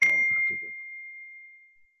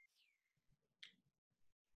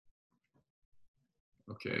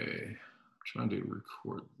Okay, I'm trying to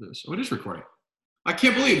record this. Oh, it is recording. I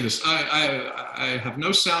can't believe this. I have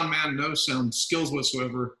no sound man, no sound skills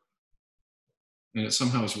whatsoever, and it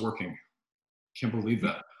somehow is working. Can't believe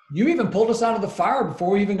that. You even pulled us out of the fire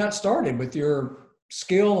before we even got started with your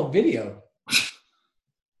skill of video.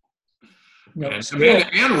 And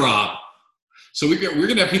Amanda and Rob. So we're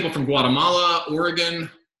going to have people from Guatemala, Oregon,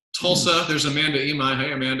 Tulsa. There's Amanda Imai.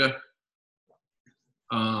 Hey, Amanda.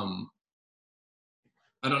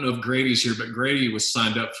 I don't know if Grady's here, but Grady was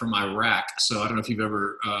signed up from Iraq. So I don't know if you've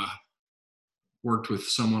ever worked with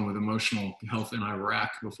someone with emotional health in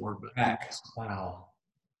Iraq before. But wow.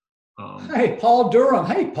 Hey, Paul Durham.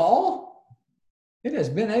 Hey, Paul. It has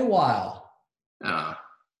been a while.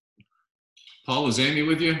 Paul, is Amy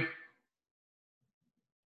with you?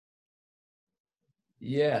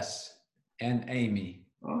 Yes, and Amy.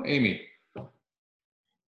 Oh, Amy.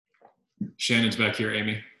 Shannon's back here,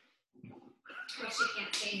 Amy.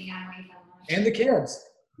 And the kids.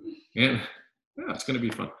 And yeah, it's going to be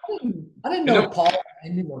fun. I didn't know Paul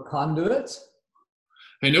and Amy were conduits.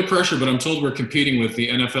 Hey, no pressure, but I'm told we're competing with the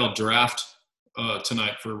NFL draft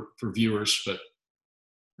tonight for viewers. But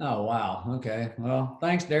oh, wow. Okay. Well,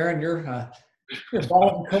 thanks, Darren. You're a ball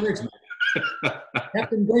of encouragement.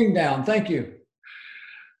 Captain Green down. Thank you.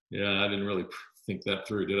 Yeah, I didn't really think that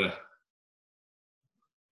through, did I?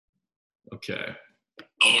 Okay.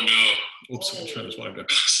 Oh, no. Oops, I'm trying to swipe down.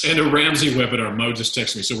 And a Ramsey webinar. Mo just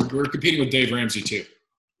texted me. So we're competing with Dave Ramsey, too.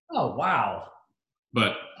 Oh, wow.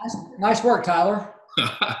 But nice work, Tyler.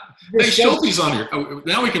 Hey, Schulte's on here. Oh,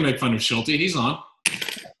 now we can make fun of Schulte. He's on.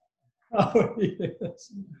 Oh,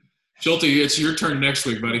 yes. Schulte, it's your turn next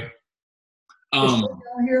week, buddy. Is down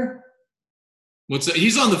here? What's that?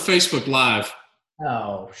 He's on the Facebook Live.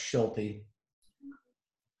 Oh, Schulte. I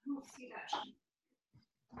don't see that.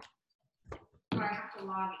 Do I have to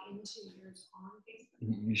log into yours on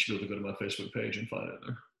Facebook? You should be able to go to my Facebook page and find it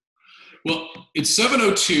there. Well, it's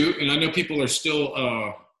 7:02, and I know people are still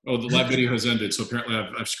the live video has ended, so apparently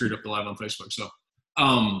I've screwed up the live on Facebook. So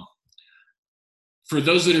for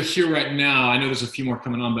those that are here right now, I know there's a few more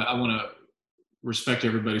coming on, but I want to respect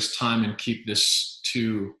everybody's time and keep this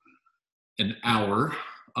to an hour.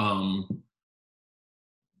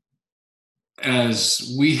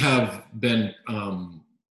 As we have been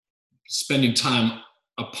spending time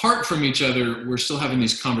apart from each other, we're still having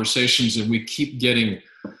these conversations, and we keep getting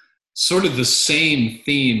sort of the same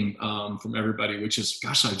theme from everybody, which is,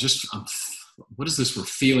 gosh, what is this we're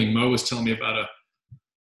feeling? Mo was telling me about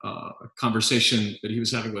a conversation that he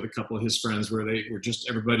was having with a couple of his friends where they were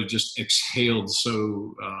everybody just exhaled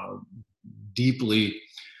so deeply.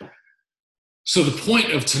 So the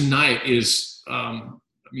point of tonight is,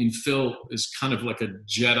 Phil is kind of like a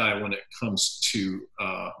Jedi when it comes to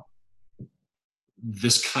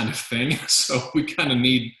this kind of thing. So we kind of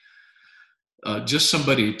need just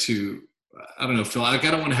somebody to, I don't know, Phil, I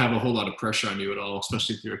don't want to have a whole lot of pressure on you at all,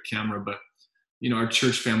 especially if you're a camera, but, our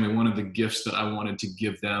church family, one of the gifts that I wanted to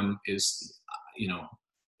give them is,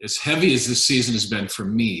 as heavy as this season has been for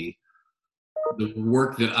me, the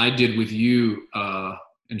work that I did with you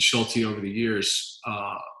and Schulte over the years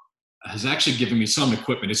has actually given me some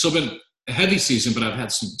equipment. It's still been a heavy season, but I've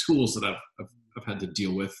had some tools that I've had to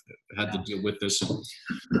deal with. This.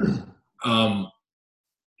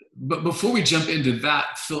 But before we jump into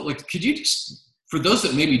that, Phil, could you just, for those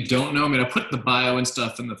that maybe don't know, I put the bio and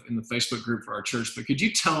stuff in the Facebook group for our church, but could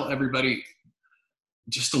you tell everybody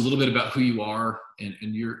just a little bit about who you are and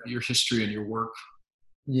your history and your work?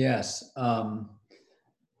 Yes.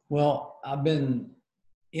 Well, I've been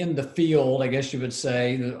in the field, I guess you would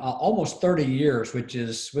say, almost 30 years, which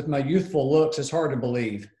is, with my youthful looks, it's hard to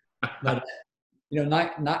believe. But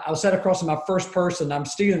I sat across from my first person. I'm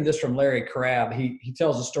stealing this from Larry Crabb. He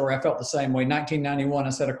tells a story. I felt the same way. 1991, I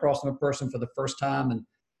sat across from a person for the first time, and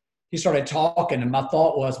he started talking, and my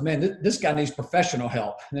thought was, man, this guy needs professional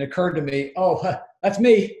help. And it occurred to me, oh, that's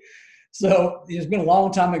me. So it's been a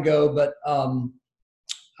long time ago, but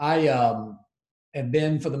I have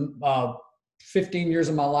been for the 15 years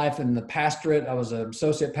of my life in the pastorate. I was an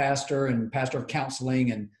associate pastor and pastor of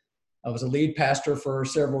counseling, and I was a lead pastor for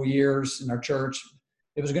several years in our church.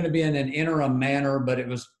 It was going to be in an interim manner, but it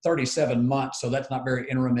was 37 months, so that's not very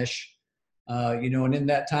interim-ish. And in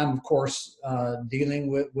that time, of course,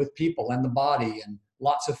 dealing with people and the body and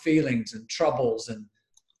lots of feelings and troubles and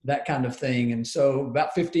that kind of thing. And so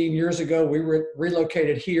about 15 years ago, we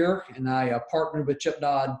relocated here, and I partnered with Chip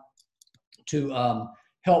Dodd to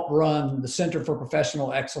help run the Center for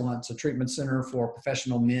Professional Excellence, a treatment center for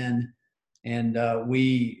professional men. And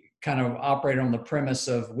we kind of operate on the premise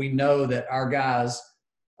of, we know that our guys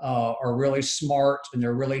are really smart and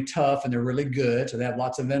they're really tough and they're really good. So they have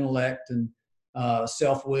lots of intellect and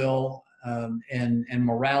self-will and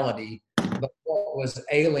morality. But what was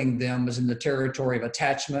ailing them was in the territory of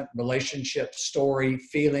attachment, relationship, story,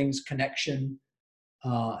 feelings, connection.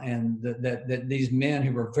 And that these men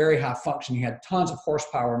who were very high functioning, had tons of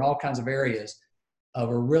horsepower in all kinds of areas,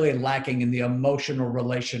 were really lacking in the emotional,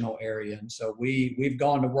 relational area. And so we've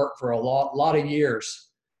gone to work for a lot of years,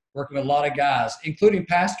 working with a lot of guys, including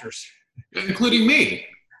pastors, including me,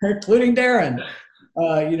 including Darren.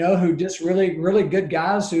 Who just really, really good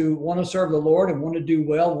guys who want to serve the Lord and want to do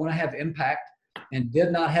well, want to have impact, and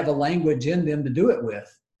did not have a language in them to do it with.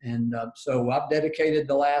 And so I've dedicated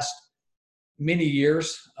the last many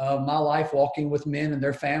years of my life walking with men and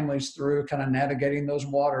their families through kind of navigating those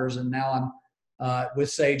waters. And now I'm with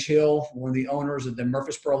Sage Hill, one of the owners of the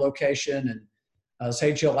Murfreesboro location. And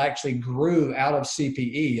Sage Hill actually grew out of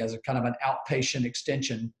CPE as a kind of an outpatient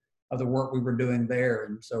extension of the work we were doing there.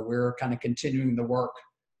 And so we're kind of continuing the work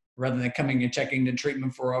rather than coming and checking the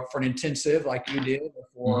treatment for an intensive like you did,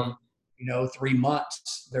 or for 3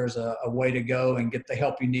 months. There's a way to go and get the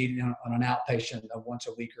help you need on an outpatient, a once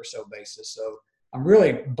a week or so basis. So I'm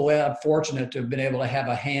really fortunate to have been able to have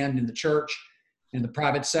a hand in the church, in the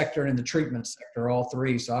private sector, and in the treatment sector, all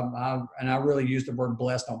three. So I really use the word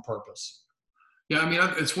blessed on purpose. Yeah, I mean,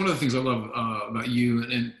 it's one of the things I love about you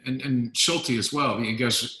and Schulte as well. I mean, you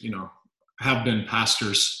guys, have been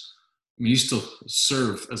pastors. I mean, you still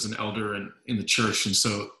serve as an elder in the church. And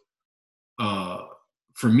so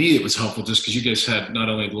for me, it was helpful just because you guys had not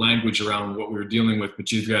only language around what we were dealing with,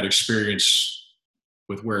 but you've got experience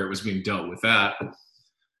with where it was being dealt with that.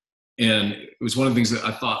 And it was one of the things that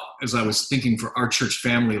I thought, as I was thinking for our church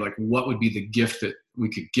family, like what would be the gift that we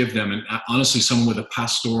could give them? And honestly, someone with a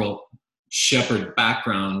pastoral shepherd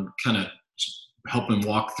background kind of help them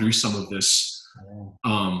walk through some of this.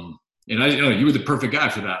 And you were the perfect guy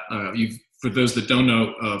for that. For those that don't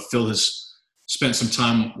know, Phil has spent some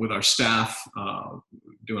time with our staff,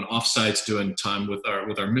 doing offsites, doing time with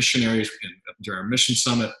our missionaries during our mission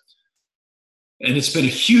summit. And it's been a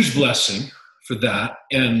huge blessing for that.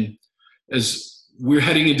 And as we're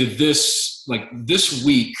heading into this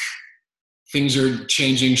week, things are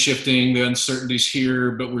changing, shifting, the uncertainty's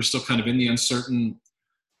here, but we're still kind of in the uncertain.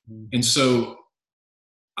 And so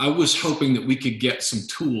I was hoping that we could get some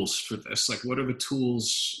tools for this. Like, what are the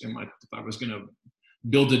tools? If I was going to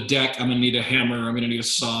build a deck, I'm going to need a hammer, I'm going to need a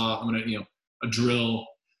saw, I'm going to, a drill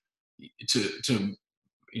to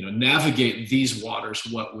navigate these waters.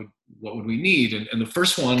 What would we need? And the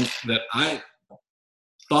first one that I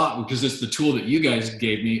thought, because it's the tool that you guys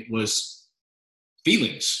gave me, was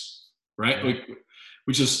feelings. Right?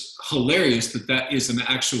 Which is hilarious that is an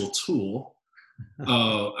actual tool.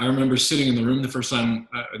 I remember sitting in the room the first time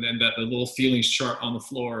and then the little feelings chart on the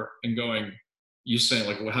floor and going, you saying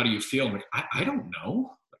like, well, how do you feel? I'm like, I don't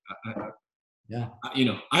know.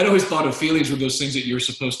 I'd always thought of feelings were those things that you're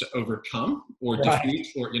supposed to overcome or defeat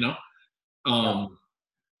or,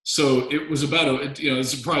 So it was about,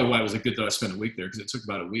 this is probably why it was good that I spent a week there, because it took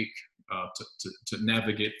about a week to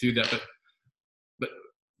navigate through that. But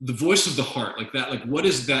the voice of the heart, what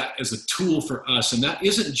is that as a tool for us? And that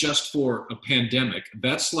isn't just for a pandemic.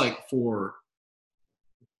 That's like for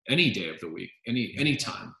any day of the week, any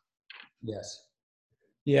time. Yes.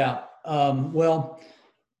 Yeah. Well,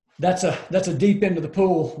 that's a deep end of the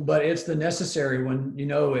pool, but it's the necessary one.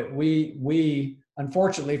 We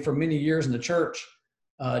unfortunately for many years in the church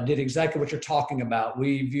did exactly what you're talking about.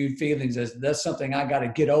 We viewed feelings as that's something I got to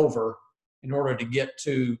get over in order to get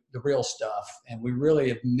to the real stuff. And we really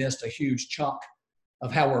have missed a huge chunk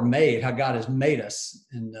of how we're made, how God has made us.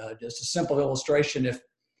 And just a simple illustration, if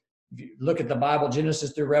you look at the Bible,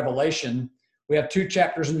 Genesis through Revelation, we have 2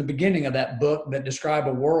 chapters in the beginning of that book that describe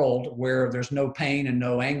a world where there's no pain and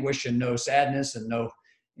no anguish and no sadness and no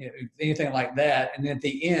anything like that. And then at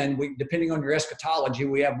the end, depending on your eschatology,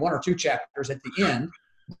 we have 1 or 2 chapters at the end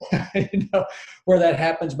where that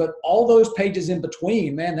happens. But all those pages in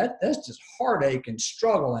between, man, that's just heartache and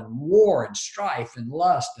struggle and war and strife and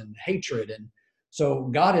lust and hatred. And so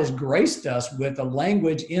God has graced us with a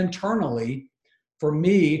language internally for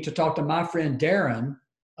me to talk to my friend Darren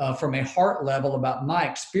from a heart level about my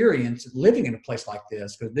experience living in a place like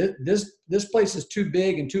this. Because this place is too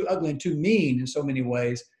big and too ugly and too mean in so many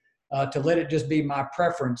ways to let it just be my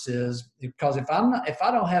preferences. Because if I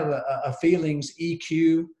don't have a feelings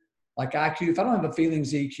EQ like IQ, if I don't have a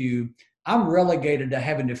feelings EQ, I'm relegated to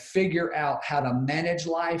having to figure out how to manage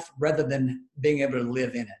life rather than being able to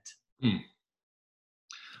live in it.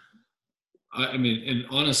 I mean, in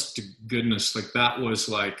honest to goodness, that was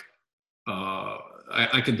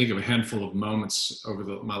I can think of a handful of moments over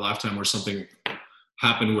my lifetime where something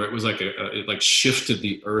happened where it was like it like shifted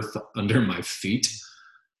the earth under my feet.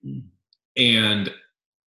 And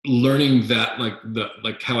learning that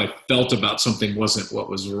like how I felt about something wasn't what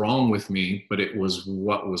was wrong with me, but it was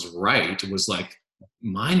what was right. It was like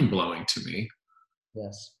mind blowing to me.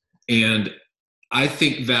 Yes. And I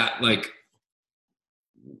think that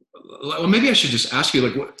well, maybe I should just ask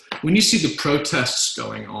you, when you see the protests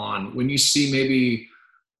going on, when you see maybe,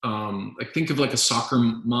 think of like a soccer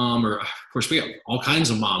mom, or of course we have all kinds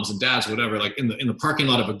of moms and dads, whatever, like in the parking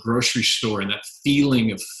lot of a grocery store, and that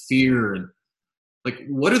feeling of fear, and like,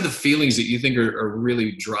 what are the feelings that you think are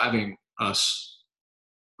really driving us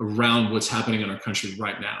around what's happening in our country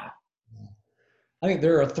right now? I think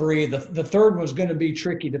there are three. The third one's going to be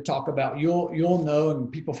tricky to talk about. You'll know,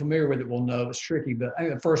 and people familiar with it will know it's tricky. But I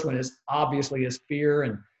think the first one is obviously fear,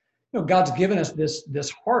 and God's given us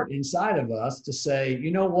this heart inside of us to say,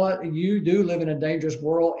 you know what, you do live in a dangerous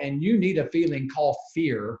world, and you need a feeling called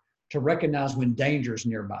fear to recognize when danger's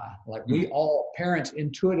nearby. Like we all parents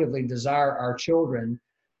intuitively desire our children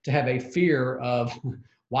to have a fear of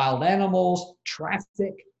wild animals,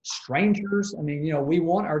 traffic, strangers. I mean, we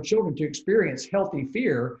want our children to experience healthy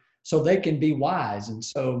fear so they can be wise. And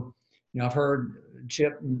so, I've heard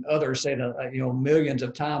Chip and others say that, millions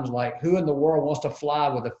of times, like, who in the world wants to fly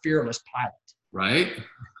with a fearless pilot? Right.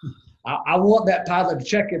 I want that pilot to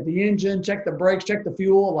check at the engine, check the brakes, check the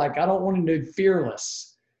fuel. Like, I don't want him to be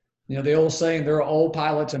fearless. The old saying, there are old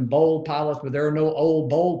pilots and bold pilots, but there are no old,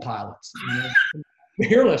 bold pilots.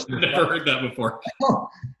 Fearless. I've never heard that before.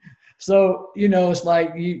 So, it's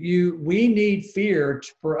like we need fear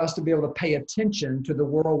for us to be able to pay attention to the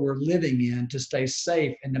world we're living in, to stay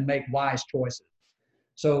safe and to make wise choices.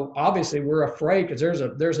 So obviously we're afraid because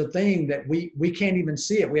there's a thing that we can't even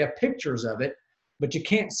see it. We have pictures of it, but you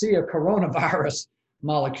can't see a coronavirus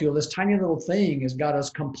molecule. This tiny little thing has got us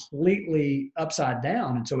completely upside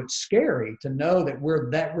down. And so it's scary to know that we're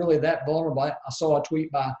that vulnerable. I saw a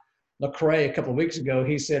tweet by Lecrae a couple of weeks ago.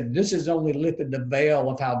 He said, this has only lifted the veil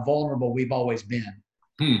of how vulnerable we've always been.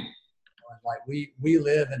 Like we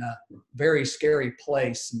live in a very scary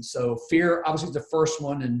place. And so fear obviously is the first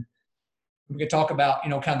one. And we could talk about,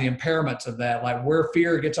 kind of the impairments of that, like where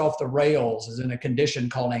fear gets off the rails is in a condition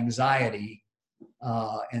called anxiety.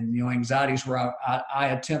 And anxiety is where I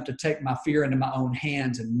attempt to take my fear into my own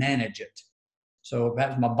hands and manage it. So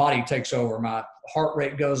that's my body takes over. My heart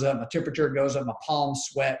rate goes up, my temperature goes up, my palms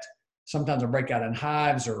sweat. Sometimes I break out in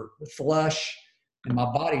hives or flush, and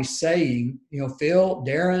my body's saying,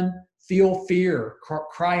 Darren, feel fear,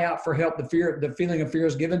 cry out for help. The feeling of fear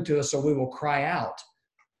is given to us, so we will cry out.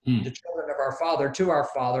 The children of our Father, to our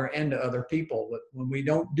Father, and to other people. But when we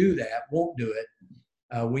don't do that, won't do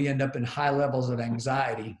it, we end up in high levels of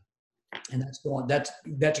anxiety, and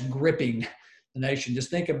that's gripping the nation. Just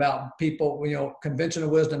think about people. Conventional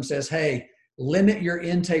wisdom says, "Hey, limit your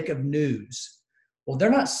intake of news." Well,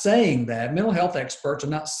 they're not saying that. Mental health experts are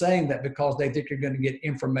not saying that because they think you're going to get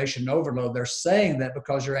information overload. They're saying that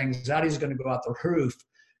because your anxiety is going to go out the roof,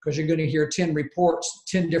 because you're going to hear 10 reports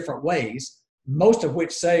 10 different ways, most of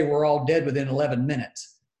which say we're all dead within 11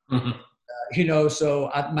 minutes.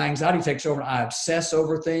 So my anxiety takes over. I obsess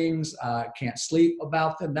over things. I can't sleep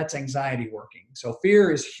about them. That's anxiety working. So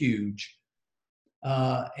fear is huge.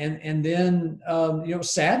 And then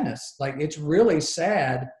sadness. Like, it's really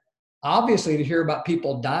sad, obviously, to hear about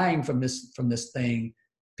people dying from this thing,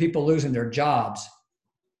 people losing their jobs,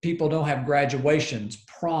 people don't have graduations,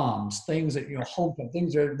 proms, things that,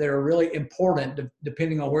 things that are really important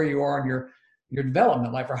depending on where you are in your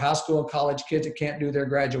development. Like for high school and college kids that can't do their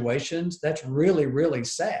graduations, that's really, really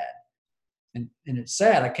sad. And it's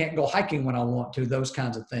sad. I can't go hiking when I want to, those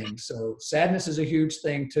kinds of things. So sadness is a huge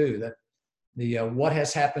thing too, that what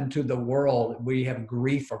has happened to the world, we have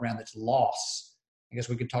grief around its loss. I guess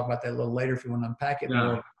we could talk about that a little later if you want to unpack it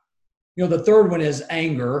more. The third one is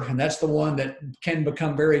anger, and that's the one that can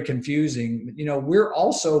become very confusing. We're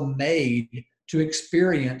also made to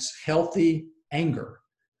experience healthy anger.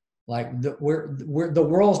 Like the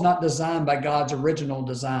world's not designed by God's original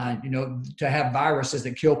design, to have viruses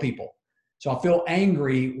that kill people. So I feel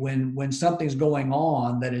angry when something's going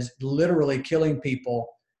on that is literally killing people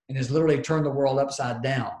and has literally turned the world upside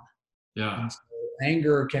down. Yeah. And so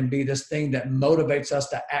anger can be this thing that motivates us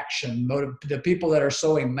to action. The people that are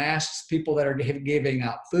sewing masks, people that are giving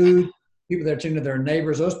out food, people that are tending to their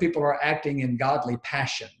neighbors, those people are acting in godly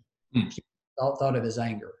passion. Thought of as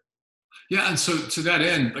anger. Yeah, and so to that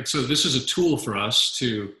end, so this is a tool for us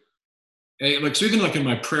to, so even in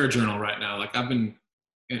my prayer journal right now, I've been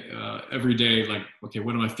every day, okay,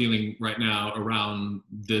 what am I feeling right now around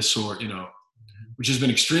this, or which has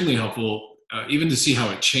been extremely helpful, even to see how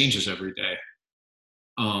it changes every day.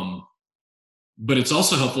 But it's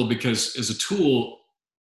also helpful because as a tool,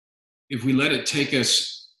 if we let it take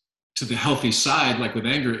us to the healthy side, like with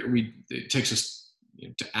anger, it takes us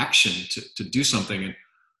to action, to do something. And,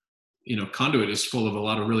 Conduit is full of a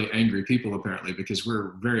lot of really angry people, apparently, because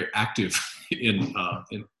we're very active in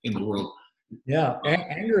the world. Yeah.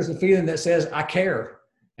 Anger is the feeling that says, I care.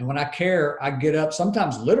 And when I care, I get up,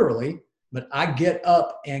 sometimes literally, but I get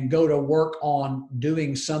up and go to work on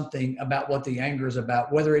doing something about what the anger is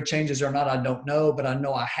about. Whether it changes or not, I don't know, but I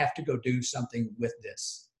know I have to go do something with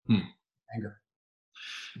this anger.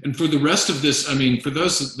 And for the rest of this, for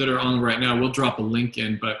those that are on right now, we'll drop a link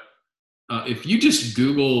in, but if you just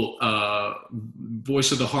Google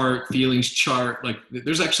voice of the heart, feelings chart, like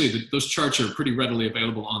there's actually, those charts are pretty readily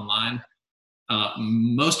available online.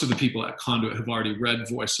 Most of the people at Conduit have already read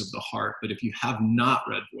Voice of the Heart, but if you have not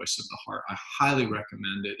read Voice of the Heart, I highly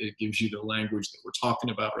recommend it. It gives you the language that we're talking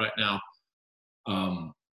about right now.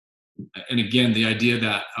 And again, the idea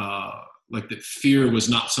that that fear was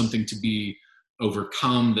not something to be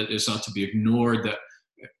overcome, that is not to be ignored. That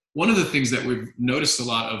one of the things that we've noticed a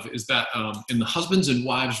lot of is that in the husbands and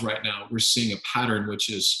wives right now, we're seeing a pattern, which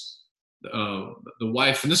is the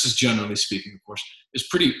wife, and this is generally speaking, of course, is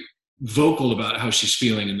pretty vocal about how she's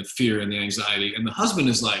feeling and the fear and the anxiety. And the husband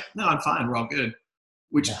is like, no, I'm fine. We're all good.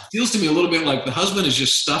 Which feels to me a little bit like the husband is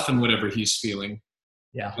just stuffing whatever he's feeling.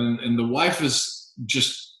 Yeah. And the wife is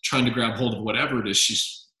just trying to grab hold of whatever it is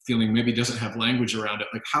she's feeling, maybe doesn't have language around it.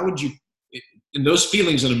 Like, how would you, in those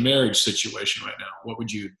feelings in a marriage situation right now, how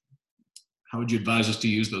would you advise us to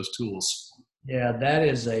use those tools? Yeah, that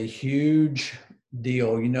is a huge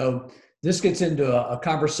deal. This gets into a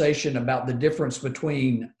conversation about the difference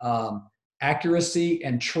between accuracy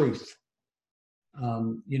and truth.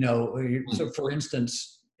 So for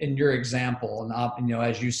instance, in your example, and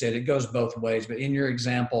as you said, it goes both ways, but in your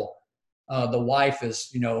example, the wife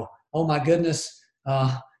is, oh my goodness,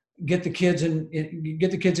 get the kids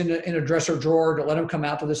in a dresser drawer to let them come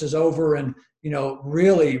out till this is over. And,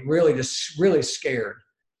 really scared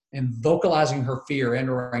and vocalizing her fear and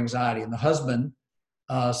her anxiety. And the husband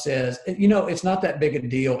says, it's not that big a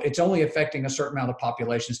deal. It's only affecting a certain amount of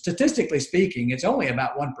population. Statistically speaking, it's only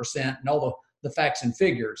about 1% and all the facts and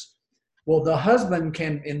figures. Well, the husband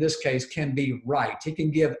in this case, can be right. He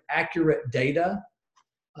can give accurate data.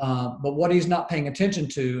 But what he's not paying attention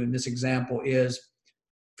to in this example is,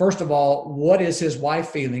 first of all, what is his wife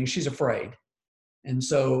feeling? She's afraid. And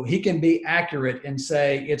so he can be accurate and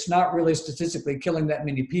say, it's not really statistically killing that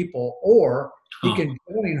many people, or he can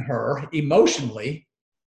join her emotionally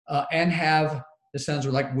and have, this sounds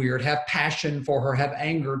like weird, have passion for her, have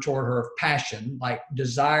anger toward her, passion, like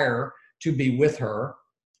desire to be with her,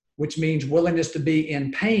 which means willingness to be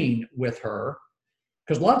in pain with her.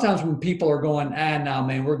 Because a lot of times when people are going, no,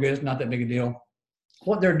 man, we're good, it's not that big a deal,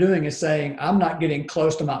 what they're doing is saying, I'm not getting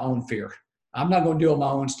close to my own fear. I'm not going to deal with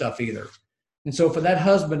my own stuff either. And so for that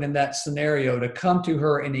husband in that scenario to come to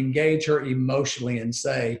her and engage her emotionally and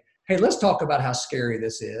say, hey, let's talk about how scary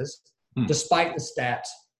this is, despite the stats,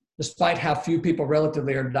 despite how few people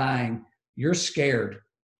relatively are dying, you're scared.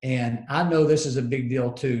 And I know this is a big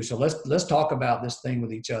deal too. So let's talk about this thing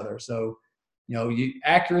with each other. So,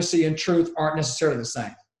 accuracy and truth aren't necessarily the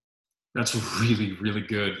same. That's really, really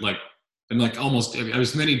good. Almost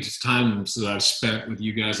as many times that I've spent with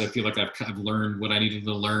you guys, I feel like I've learned what I needed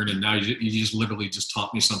to learn. And now you just literally just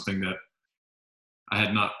taught me something that I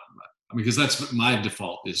had not, because that's my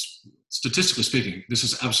default is, statistically speaking, this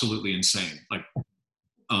is absolutely insane.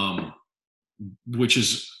 Which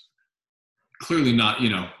is clearly not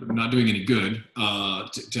doing any good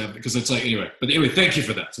to have, because it's like, anyway, thank you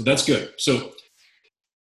for that. So that's good. So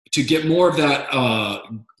to get more of that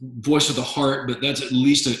voice of the heart, but that's at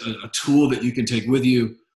least a tool that you can take with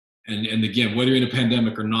you. And again, whether you're in a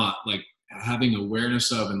pandemic or not, like having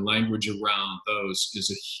awareness of and language around those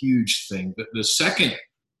is a huge thing. But the second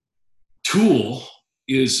tool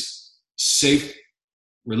is safe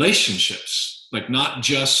relationships, like not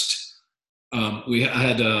just, I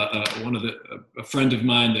had a friend of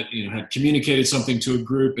mine that had communicated something to a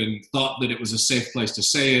group and thought that it was a safe place to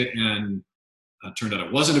say it, and turned out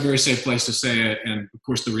it wasn't a very safe place to say it. And of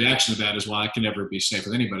course, the reaction to that is, well, I can never be safe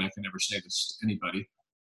with anybody. I can never say this to anybody.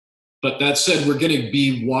 But that said, we're going to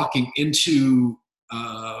be walking into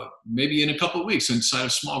maybe in a couple of weeks inside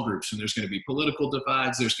of small groups, and there's going to be political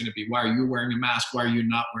divides. There's going to be, why are you wearing a mask? Why are you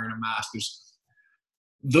not wearing a mask?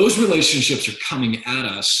 Those relationships are coming at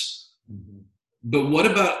us. But what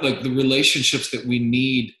about like the relationships that we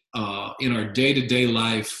need in our day-to-day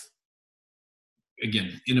life,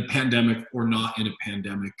 again, in a pandemic or not in a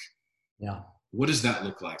pandemic? Yeah. What does that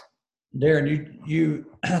look like? Darren, you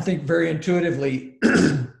I think very intuitively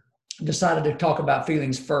decided to talk about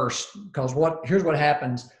feelings first, because here's what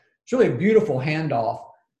happens. It's really a beautiful handoff.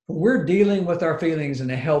 When we're dealing with our feelings in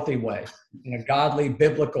a healthy way, in a godly,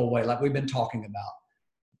 biblical way, like we've been talking about,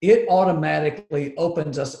 it automatically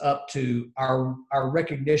opens us up to our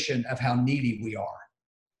recognition of how needy we are.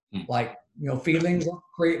 Like, feelings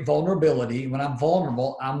create vulnerability. When I'm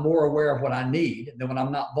vulnerable, I'm more aware of what I need than when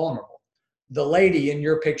I'm not vulnerable. The lady in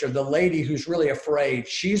your picture, the lady who's really afraid,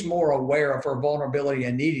 she's more aware of her vulnerability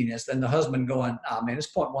and neediness than the husband going, man,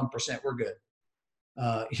 it's 0.1%, we're good.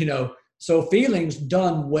 So feelings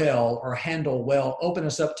done well or handled well open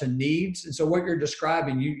us up to needs. And so what you're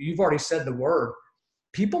describing, you've already said the word.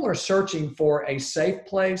 People are searching for a safe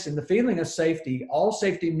place, and the feeling of safety, all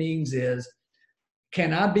safety means is,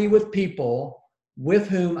 can I be with people with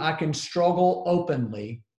whom I can struggle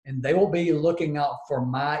openly, and they will be looking out for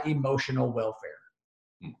my emotional welfare?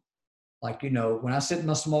 Like, when I sit in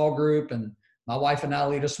my small group, and my wife and I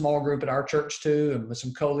lead a small group at our church too, and with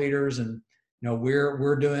some co-leaders, and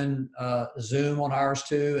we're doing Zoom on ours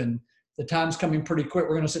too, and the time's coming pretty quick.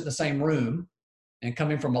 We're going to sit in the same room, and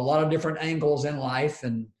coming from a lot of different angles in life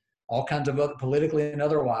and all kinds of other politically and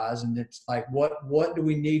otherwise. And it's like, what do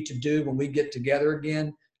we need to do when we get together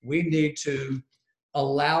again? We need to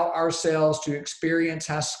allow ourselves to experience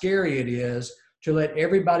how scary it is to let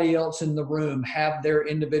everybody else in the room have their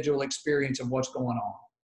individual experience of what's going on.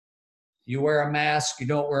 You wear a mask, you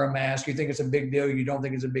don't wear a mask, you think it's a big deal, you don't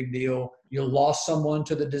think it's a big deal, you lost someone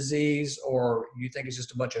to the disease, or you think it's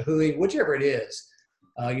just a bunch of hooey, whichever it is.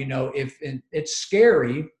 It's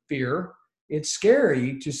scary, fear. It's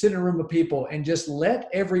scary to sit in a room of people and just let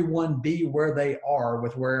everyone be where they are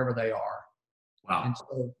with wherever they are. Wow. And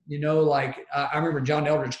so, I remember John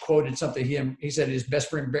Eldridge quoted something. He said his best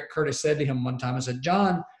friend Brett Curtis said to him one time, I said,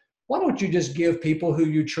 John, why don't you just give people who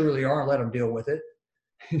you truly are and let them deal with it?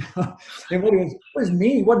 And what wasn't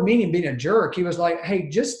meaning being a jerk. He was like, hey,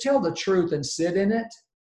 just tell the truth and sit in it.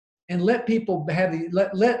 And let people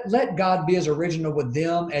let God be as original with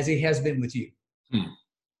them as he has been with you.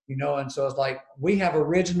 And so it's like, we have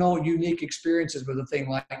original, unique experiences with a thing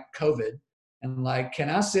like COVID. And like, can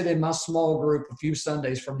I sit in my small group a few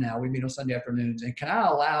Sundays from now? We meet on Sunday afternoons. And can I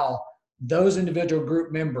allow those individual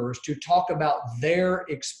group members to talk about their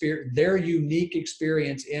experience, their unique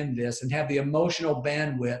experience in this, and have the emotional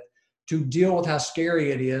bandwidth to deal with how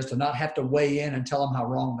scary it is to not have to weigh in and tell them how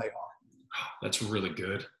wrong they are? That's really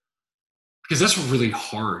good. Because that's really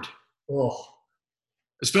hard. Oh.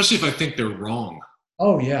 Especially if I think they're wrong.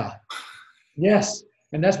 Oh, yeah. Yes.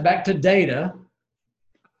 And that's back to data.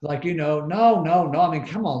 Like, no. I mean,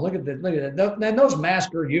 come on, look at that. And those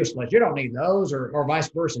masks are useless. You don't need those, or vice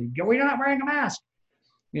versa. We're not wearing a mask.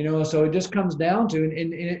 So it just comes down to,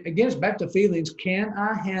 and again, it's back to feelings. Can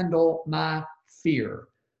I handle my fear?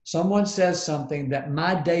 Someone says something that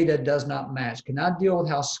my data does not match. Can I deal with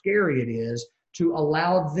how scary it is to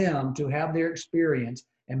allow them to have their experience?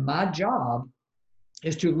 And my job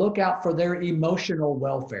is to look out for their emotional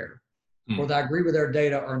welfare, whether I agree with their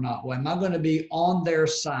data or not. Well, am I going to be on their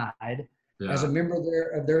side as a member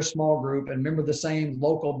of their small group and member of the same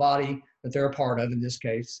local body that they're a part of in this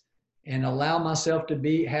case, and allow myself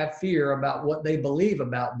to have fear about what they believe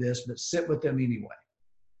about this, but sit with them anyway?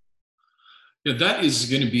 Yeah, that is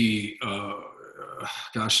going to be,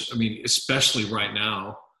 especially right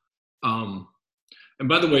now. And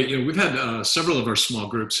by the way, we've had several of our small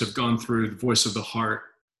groups have gone through the Voice of the Heart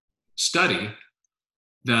study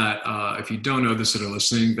that, if you don't know this that are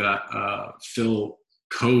listening, that Phil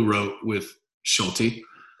co-wrote with Schulte.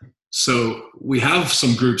 So we have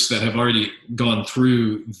some groups that have already gone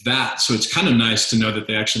through that. So it's kind of nice to know that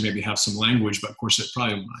they actually maybe have some language, but of course it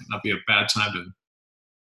probably might not be a bad time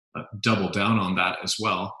to double down on that as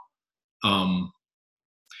well.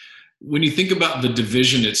 When you think about the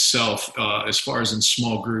division itself, as far as in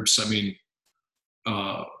small groups,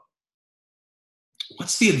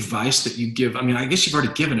 what's the advice that you give? I guess you've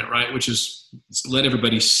already given it, right? Which is let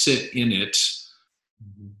everybody sit in it.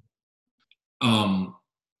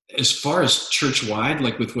 As far as church-wide,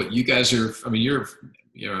 like with what you guys are,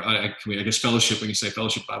 I guess fellowship, when you say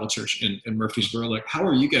Fellowship Bible Church in Murfreesboro, like how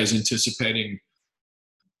are you guys anticipating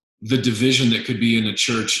the division that could be in a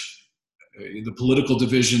church, the political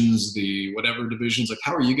divisions, the whatever divisions, like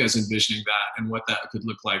how are you guys envisioning that and what that could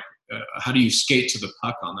look like? How do you skate to the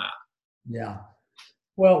puck on that? Yeah.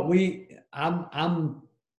 Well, I'm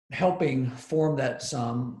helping form that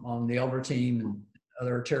some on the elder team and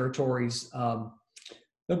other territories.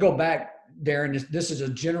 We'll go back, Darren. This is a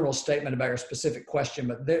general statement about your specific question,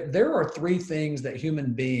 but there are three things that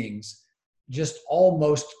human beings just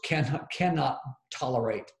almost cannot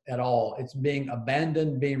tolerate at all. It's being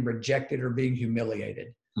abandoned, being rejected, or being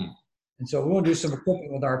humiliated. And so we want to do some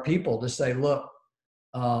equipping with our people to say, look,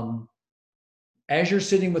 as you're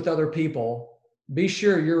sitting with other people, be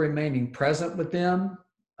sure you're remaining present with them,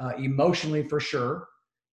 emotionally for sure.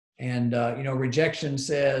 And rejection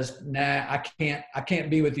says, nah, I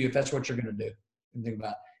can't be with you if that's what you're going to do. And think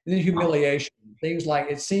about it. And then humiliation, things like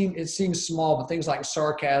it seems small, but things like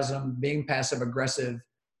sarcasm, being passive aggressive,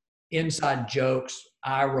 inside jokes,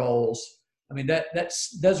 eye rolls. I mean,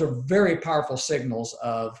 those are very powerful signals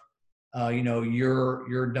of,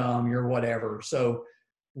 you're dumb, you're whatever. So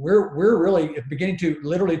we're really beginning to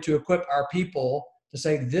literally to equip our people to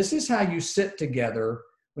say, this is how you sit together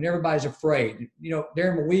when everybody's afraid.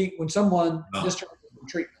 Darren, when someone discharges from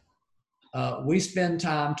treatment, we spend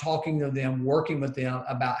time talking to them, working with them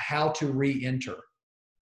about how to re-enter.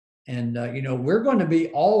 And we're going to be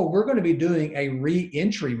doing a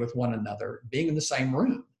re-entry with one another, being in the same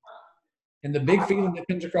room. And the big feeling that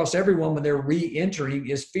comes across everyone when they're re-entering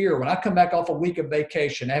is fear. When I come back off a week of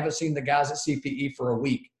vacation, I haven't seen the guys at CPE for a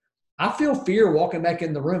week. I feel fear walking back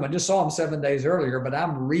in the room. I just saw them 7 days earlier, but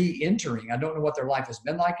I'm re-entering. I don't know what their life has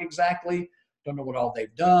been like exactly. Don't know what all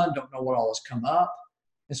they've done. Don't know what all has come up.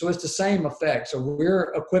 And so it's the same effect. So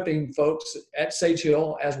we're equipping folks at Sage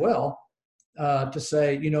Hill as well to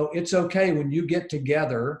say, it's okay when you get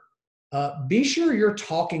together. Be sure you're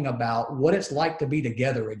talking about what it's like to be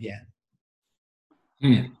together again.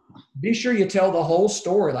 And be sure you tell the whole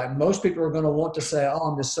story. Like most people are going to want to say, oh,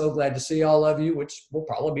 I'm just so glad to see all of you, which will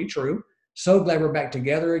probably be true. So glad we're back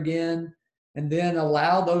together again. And then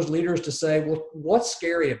allow those leaders to say, well, what's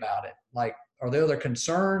scary about it? Like, are there other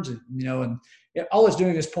concerns? And all it's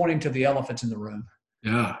doing is pointing to the elephants in the room.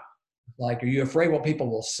 Yeah. Like, are you afraid what people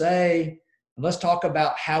will say? And let's talk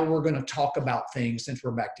about how we're going to talk about things since we're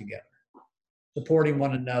back together. Supporting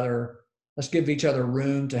one another. Let's give each other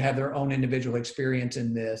room to have their own individual experience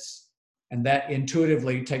in this. And that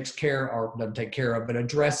intuitively doesn't take care of, but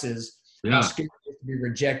addresses how scary it is to be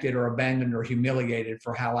rejected or abandoned or humiliated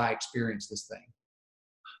for how I experience this thing.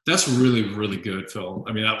 That's really, really good, Phil.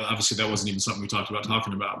 I mean, obviously that wasn't even something we talked about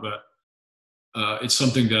talking about, but it's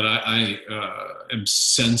something that I am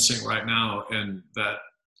sensing right now, and that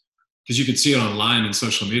because you could see it online and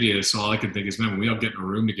social media. So all I could think is, man, when we all get in a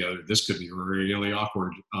room together, this could be really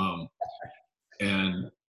awkward.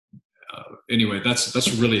 Anyway, that's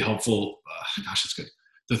really helpful. Gosh, that's good.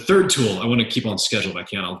 The third tool, I want to keep on schedule if I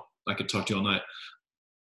can. I could talk to you all night.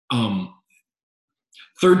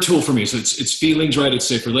 Third tool for me, so it's feelings, right? It's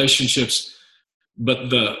safe relationships, but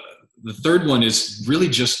the third one is really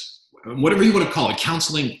just whatever you want to call it,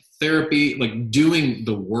 counseling, therapy, like doing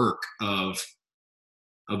the work of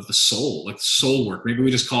the soul, like soul work. Maybe we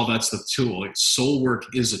just call that's the tool. Like soul work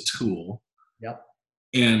is a tool. Yep.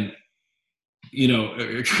 And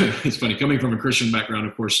it's funny, coming from a Christian background,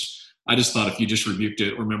 of course, I just thought if you just rebuked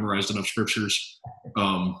it or memorized enough scriptures,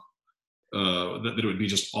 that it would be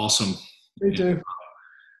just awesome. Me too.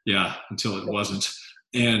 Yeah, until it wasn't.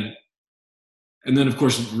 And then, of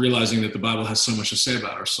course, realizing that the Bible has so much to say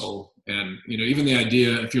about our soul. And, even the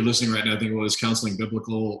idea, if you're listening right now, thinking, well, is counseling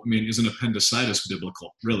biblical? I mean, isn't appendicitis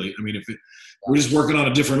biblical, really? I mean, we're just working on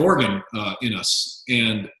a different organ in us.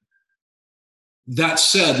 And that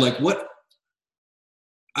said, like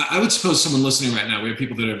I would suppose someone listening right now, we have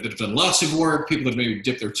people that have done lots of work, people that maybe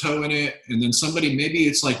dipped their toe in it, and then somebody, maybe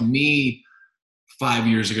it's like me 5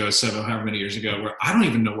 years ago, however many years ago, where I don't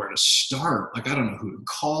even know where to start. Like, I don't know who to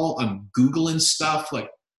call. I'm Googling stuff. Like,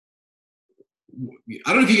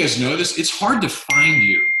 I don't know if you guys know this. It's hard to find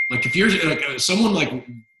you. Like, if you're like someone like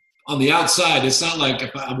on the outside, it's not like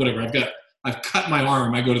I've cut my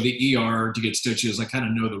arm, I go to the ER to get stitches. I kind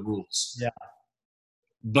of know the rules. Yeah.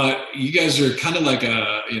 But you guys are kind of like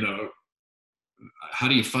how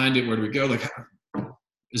do you find it? Where do we go? Like,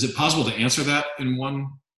 is it possible to answer that in one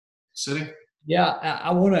sitting? Yeah,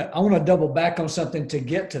 I want to double back on something to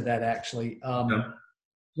get to that. Actually,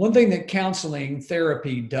 one thing that counseling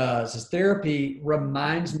therapy does is therapy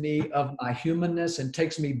reminds me of my humanness and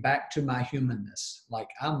takes me back to my humanness. Like,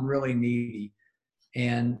 I'm really needy,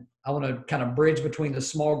 and I want to kind of bridge between the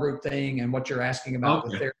small group thing and what you're asking about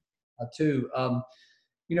with therapy too.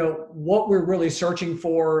 What we're really searching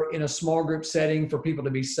for in a small group setting for people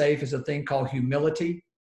to be safe is a thing called humility.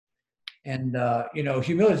 And,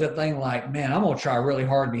 humility is that thing like, man, I'm going to try really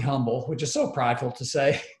hard to be humble, which is so prideful to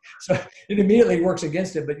say. So it immediately works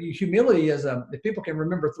against it. But humility is, if people can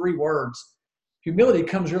remember 3 words, humility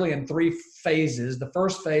comes really in 3 phases. The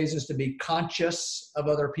first phase is to be conscious of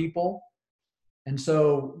other people. And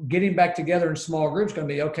so getting back together in small groups is going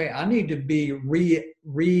to be, okay, I need to be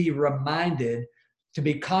reminded to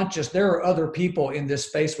be conscious. There are other people in this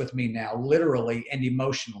space with me now, literally and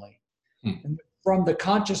emotionally. And from the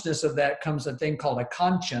consciousness of that comes a thing called a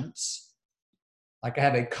conscience. Like I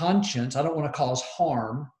have a conscience. I don't want to cause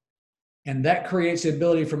harm. And that creates the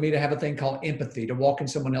ability for me to have a thing called empathy, to walk in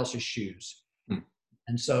someone else's shoes.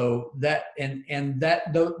 And so that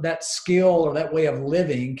that skill or that way of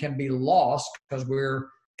living can be lost because we're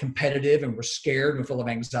competitive and we're scared and we're full of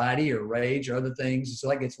anxiety or rage or other things. So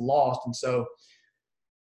that gets lost. And so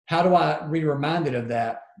how do I be reminded of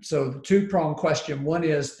that? So the two-pronged question. One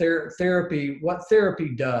is therapy. What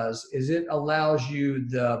therapy does is it allows you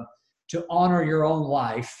to honor your own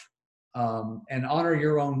life and honor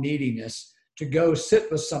your own neediness, to go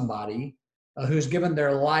sit with somebody who's given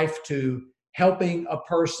their life to helping a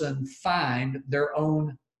person find their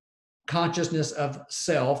own consciousness of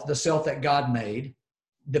self, the self that God made,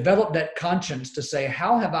 develop that conscience to say,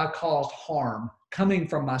 how have I caused harm coming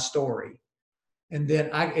from my story? And then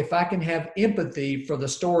if I can have empathy for the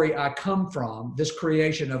story I come from, this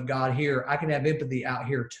creation of God here, I can have empathy out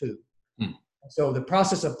here too. So the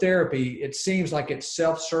process of therapy, it seems like it's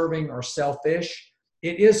self-serving or selfish.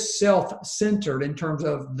 It is self-centered in terms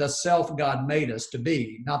of the self God made us to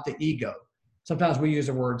be, not the ego. Sometimes we use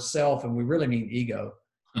the word self and we really mean ego.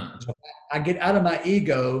 So I get out of my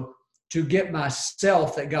ego to get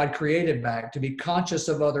myself that God created back, to be conscious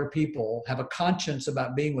of other people, have a conscience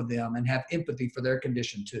about being with them, and have empathy for their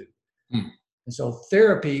condition too. And so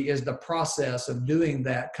therapy is the process of doing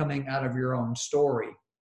that, coming out of your own story.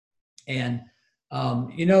 And,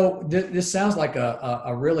 this sounds like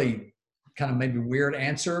a really kind of maybe weird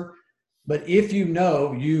answer, but if you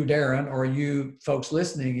know, you, Darren, or you folks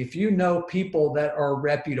listening, if you know people that are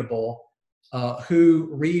reputable, who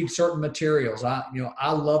read certain materials.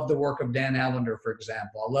 I love the work of Dan Allender, for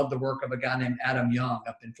example. I love the work of a guy named Adam Young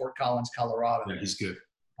up in Fort Collins, Colorado. Yeah, he's good.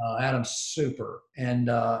 Adam's super. And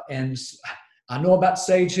I know about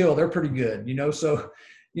Sage Hill. They're pretty good, so,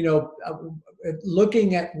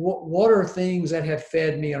 looking at what are things that have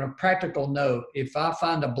fed me on a practical note. If I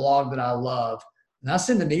find a blog that I love, and I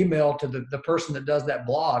send an email to the person that does that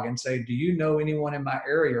blog and say, do you know anyone in my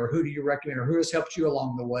area, or who do you recommend, or who has helped you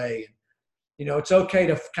along the way? It's okay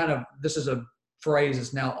to kind of, this is a phrase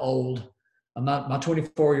that's now old. My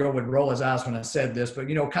 24-year-old would roll his eyes when I said this, but,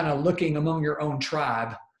 kind of looking among your own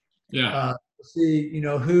tribe. Yeah. See,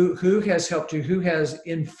 who has helped you, who has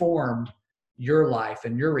informed your life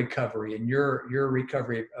and your recovery and your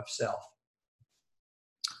recovery of self.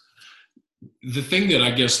 The thing that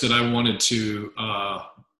I guess that I wanted to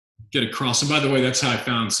get across, and by the way, that's how I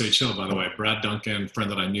found Sage Hill, by the way. Brad Duncan,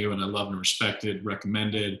 friend that I knew and I loved and respected,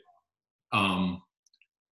 recommended.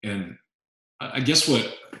 And I guess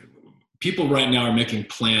what people right now are making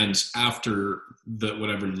plans after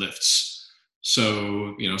whatever lifts.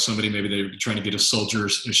 So, somebody, maybe they're trying to get a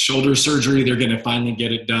shoulder surgery. They're going to finally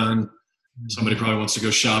get it done. Somebody probably wants to go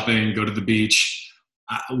shopping, go to the beach.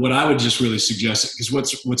 What I would just really suggest, because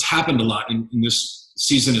what's happened a lot in this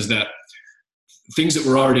season is that things that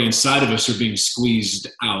were already inside of us are being squeezed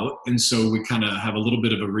out. And so we kind of have a little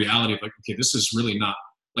bit of a reality of like, okay, this is really not,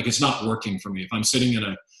 like, it's not working for me. If I'm sitting in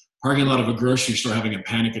a parking lot of a grocery store having a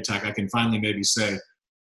panic attack, I can finally maybe say,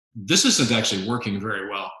 this isn't actually working very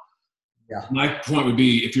well. Yeah. My point would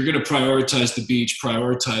be, if you're going to prioritize the beach,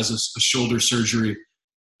 prioritize a shoulder surgery,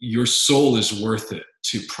 your soul is worth it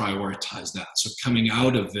to prioritize that. So coming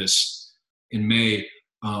out of this in May,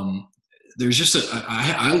 there's just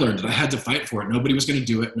I learned that I had to fight for it. Nobody was going to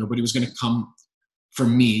do it. Nobody was going to come for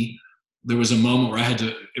me. There was a moment where I had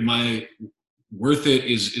to, am I worth it?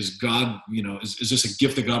 Is God, is this a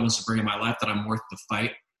gift that God wants to bring in my life that I'm worth the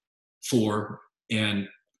fight for? And,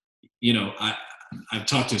 I've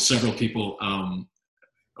talked to several people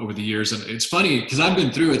over the years, and it's funny because I've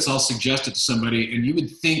been through, it's all suggested to somebody, and you would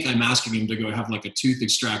think I'm asking him to go have like a tooth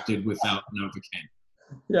extracted without Novocaine.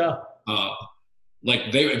 Yeah.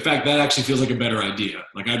 In fact, that actually feels like a better idea.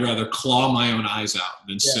 Like, I'd rather claw my own eyes out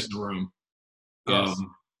than sit in a room. Yes. In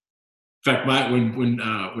fact,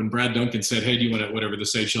 when Brad Duncan said, "Hey, do you want to, whatever the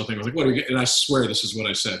Sage Hill thing?" I was like, "What are we?" And I swear this is what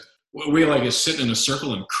I said. We like to sit in a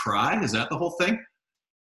circle and cry. Is that the whole thing?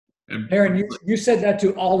 And Aaron, you said that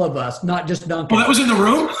to all of us, not just Duncan. Oh, that was in the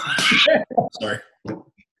room? Sorry.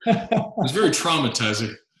 It was very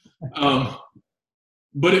traumatizing.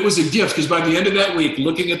 But it was a gift, because by the end of that week,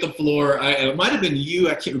 looking at the floor, it might have been you.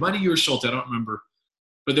 It might have you or Schulte. I don't remember.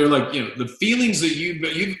 But they're like, the feelings that you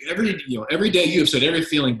every day you have said every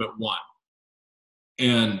feeling but one.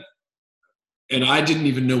 And I didn't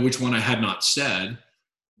even know which one I had not said.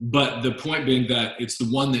 But the point being that it's the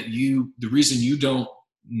one that the reason you don't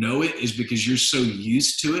know it is because you're so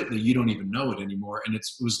used to it that you don't even know it anymore. And it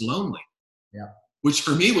was lonely. Yeah. Which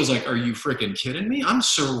for me was like, are you freaking kidding me? I'm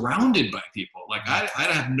surrounded by people. Like I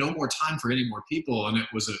have no more time for any more people. And it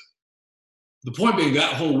was the point being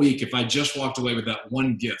that whole week, if I just walked away with that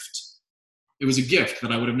one gift, it was a gift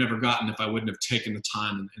that I would have never gotten if I wouldn't have taken the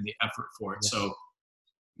time and the effort for it. Yeah. So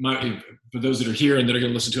for those that are here and that are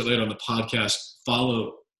going to listen to it later on the podcast,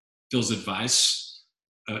 follow Phil's advice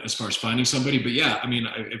as far as finding somebody. But yeah, I mean,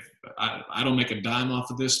 I don't make a dime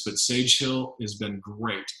off of this, but Sage Hill has been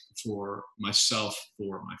great for myself,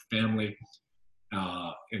 for my family.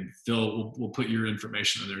 And Phil, we'll put your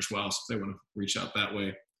information in there as well, so if they want to reach out that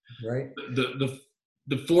way. Right.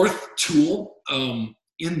 The fourth tool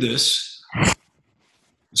in this,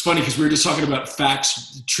 it's funny because we were just talking about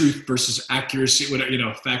facts, truth versus accuracy,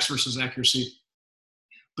 facts versus accuracy.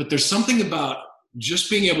 But there's something about just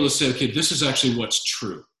being able to say, okay, this is actually what's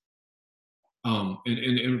true. And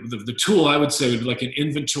the tool I would say would be like an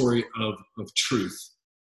inventory of truth.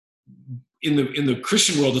 In the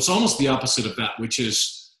Christian world, it's almost the opposite of that, which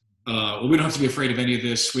is, well, we don't have to be afraid of any of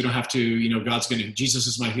this. We don't have to, Jesus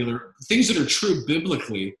is my healer. Things that are true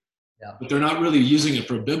biblically, yeah. But they're not really using it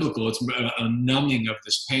for biblical. It's a numbing of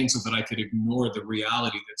this pain so that I could ignore the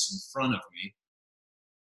reality that's in front of me.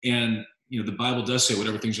 And, the Bible does say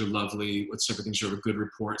whatever things are lovely, whatever things are of a good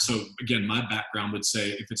report. So again, my background would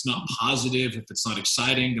say if it's not positive, if it's not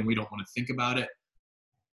exciting, then we don't want to think about it.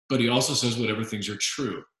 But he also says whatever things are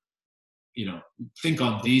true. Think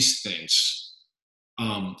on these things.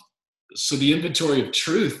 So the inventory of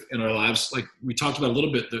truth in our lives, like we talked about a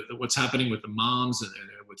little bit, what's happening with the moms and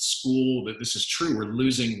with school, that this is true. We're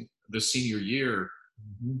losing the senior year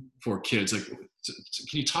for kids. Like, can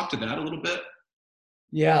you talk to that a little bit?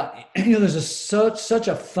 Yeah. There's such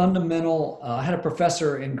a fundamental, I had a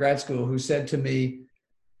professor in grad school who said to me,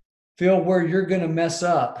 Phil, where you're going to mess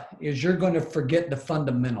up is you're going to forget the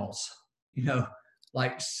fundamentals,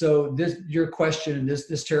 so your question,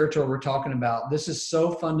 this territory we're talking about, this is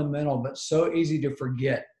so fundamental, but so easy to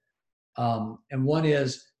forget. And one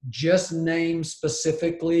is just name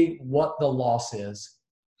specifically what the loss is.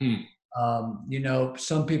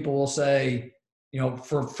 Some people will say,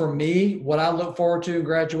 for me, what I look forward to in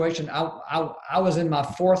graduation, I was in my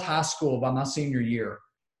fourth high school by my senior year.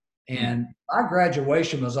 And my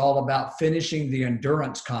graduation was all about finishing the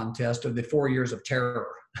endurance contest of the 4 years of terror,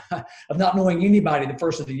 of not knowing anybody the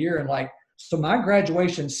first of the year. And so my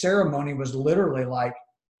graduation ceremony was literally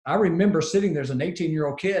I remember sitting there as an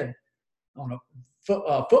 18-year-old kid on a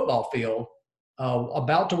football field,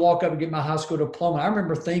 about to walk up and get my high school diploma. I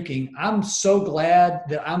remember thinking, I'm so glad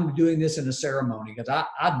that I'm doing this in a ceremony, because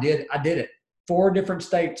I did it. 4 different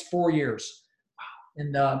states, 4 years.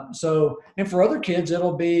 And and for other kids,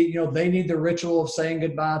 it'll be, they need the ritual of saying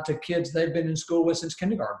goodbye to kids they've been in school with since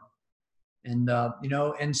kindergarten. And,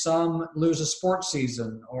 and some lose a sports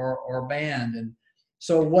season or band. And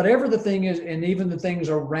so whatever the thing is, and even the things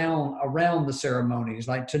around the ceremonies,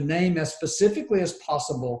 like to name as specifically as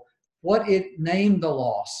possible name the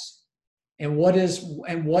loss and what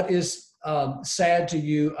is sad to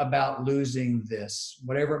you about losing this,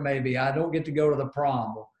 whatever it may be. I don't get to go to the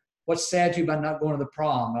prom. What's sad to you about not going to the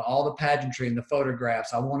prom? All the pageantry and the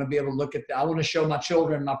photographs. I want to be able to look at I want to show my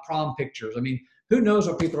children my prom pictures. I mean, who knows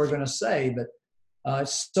what people are going to say, but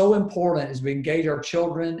it's so important as we engage our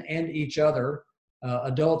children and each other,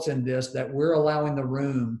 adults in this, that we're allowing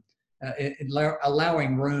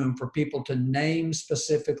allowing room for people to name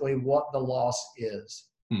specifically what the loss is.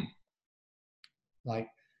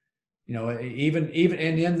 Even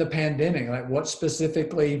and in the pandemic, what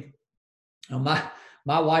specifically,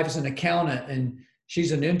 my wife is an accountant and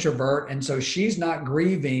she's an introvert. And so she's not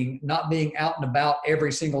grieving, not being out and about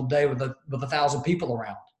every single day with 1,000 people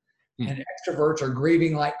around. And extroverts are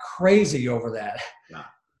grieving like crazy over that. Yeah.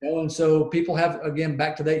 And so people have, again,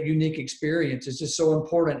 back to that unique experience. It's just so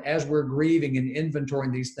important as we're grieving and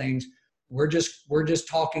inventorying these things. We're just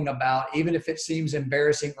talking about, even if it seems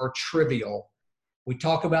embarrassing or trivial, we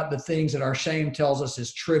talk about the things that our shame tells us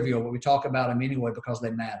is trivial, but we talk about them anyway because they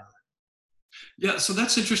matter. Yeah, so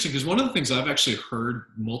that's interesting, because one of the things I've actually heard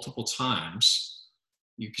multiple times,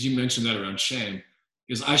 because you mentioned that around shame,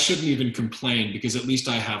 is I shouldn't even complain because at least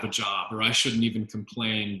I have a job, or I shouldn't even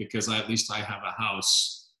complain because at least I have a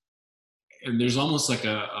house. And there's almost like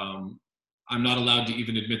I'm not allowed to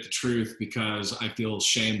even admit the truth because I feel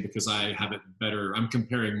shame because I have it better. I'm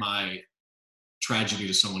comparing my tragedy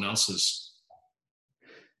to someone else's.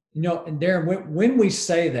 And Darren, when we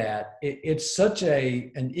say that, it's such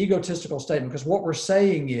an egotistical statement, because what we're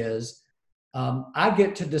saying is I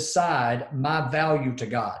get to decide my value to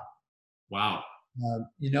God. Wow.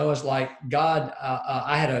 It's like God.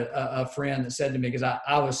 I had a friend that said to me, because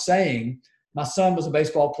I was saying my son was a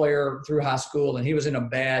baseball player through high school and he was in a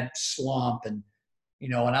bad slump. And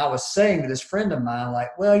I was saying to this friend of mine,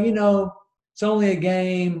 like, well, it's only a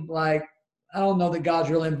game. Like, I don't know that God's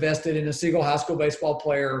really invested in a single high school baseball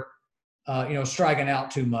player, striking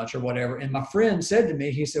out too much or whatever. And my friend said to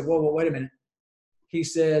me, he said, well, wait a minute. He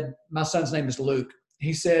said, my son's name is Luke.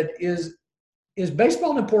 He said, is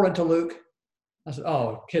baseball important to Luke? I said,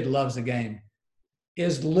 oh, kid loves the game.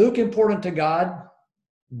 Is Luke important to God?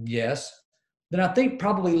 Yes. Then I think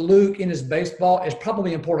probably Luke in his baseball is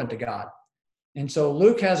probably important to God. And so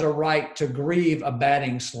Luke has a right to grieve a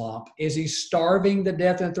batting slump. Is he starving to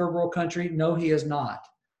death in a third world country? No, he is not.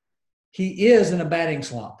 He is in a batting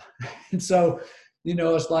slump. And so,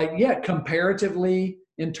 it's like, yeah, comparatively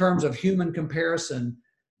in terms of human comparison,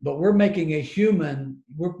 but we're making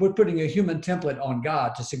we're putting a human template on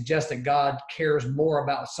God to suggest that God cares more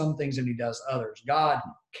about some things than he does others. God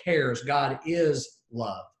cares. God is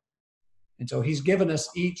love. And so he's given us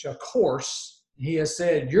each a course. He has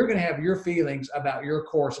said, you're going to have your feelings about your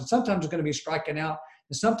course. And sometimes it's going to be striking out,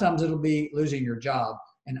 and sometimes it'll be losing your job.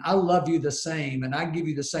 And I love you the same, and I give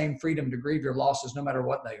you the same freedom to grieve your losses no matter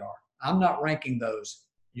what they are. I'm not ranking those.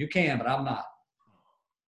 You can, but I'm not.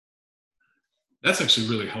 That's actually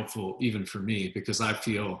really helpful even for me, because I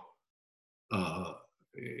feel there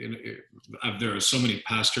are so many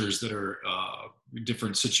pastors that are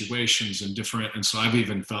different situations and so I've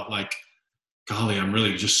even felt like, golly, I'm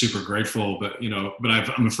really just super grateful, but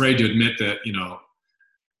I'm afraid to admit that,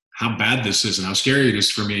 how bad this is and how scary it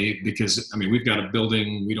is for me, because we've got a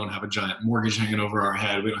building, we don't have a giant mortgage hanging over our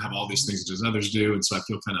head, we don't have all these things that others do, and so I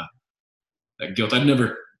feel kind of that guilt. I'd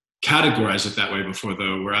never categorized it that way before,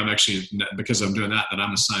 though, where I'm actually, because I'm doing that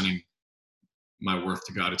I'm assigning my worth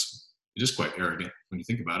to God. It is quite arrogant when you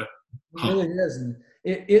think about it. It really is, and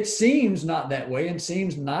it seems not that way and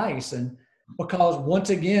seems nice, and because once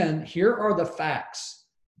again, here are the facts.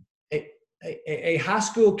 A high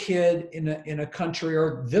school kid in a country,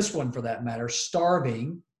 or this one for that matter,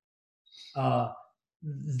 starving,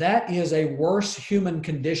 that is a worse human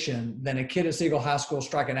condition than a kid at Siegel High School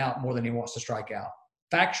striking out more than he wants to strike out.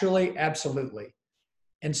 Factually, absolutely.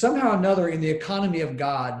 And somehow or another, in the economy of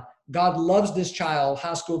God, God loves this child,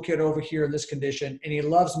 high school kid over here in this condition, and he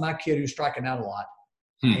loves my kid who's striking out a lot.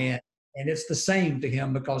 And it's the same to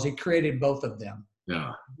him because he created both of them.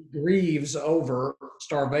 Yeah. He grieves over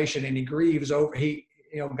starvation, and he grieves over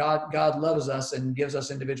God loves us and gives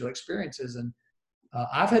us individual experiences. And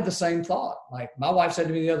I've had the same thought. Like my wife said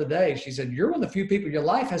to me the other day, she said, you're one of the few people, your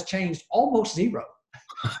life has changed almost zero.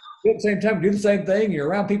 At the same time, do the same thing. You're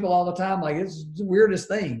around people all the time. Like it's the weirdest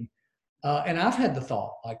thing. And I've had the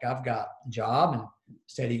thought, like I've got a job and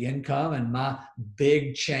steady income, and my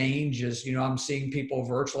big change is, I'm seeing people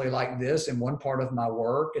virtually like this in one part of my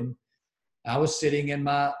work. And I was sitting in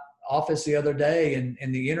my office the other day and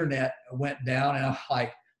the internet went down, and I'm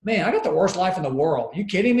like, man, I got the worst life in the world. You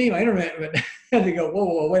kidding me? My internet went down. And they go,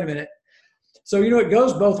 whoa, wait a minute. So, it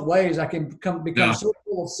goes both ways. I can become so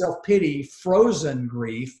full of self-pity, frozen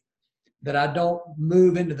grief, that I don't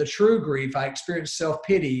move into the true grief. I experience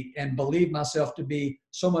self-pity and believe myself to be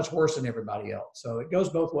so much worse than everybody else. So it goes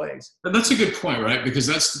both ways. And that's a good point, right? Because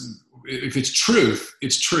if it's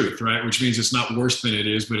truth, right? Which means it's not worse than it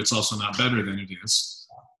is, but it's also not better than it is.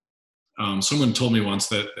 Someone told me once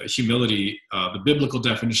that humility, the biblical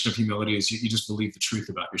definition of humility is you just believe the truth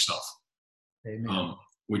about yourself. Amen.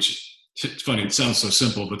 Which, it's funny, it sounds so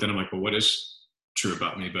simple, but then I'm like, well, what is true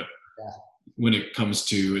about me? But when it comes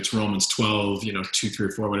to, it's Romans 12, 2, 3,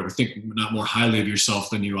 or 4, whatever, think not more highly of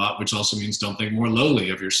yourself than you ought, which also means don't think more lowly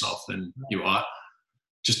of yourself than you ought.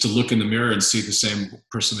 Just to look in the mirror and see the same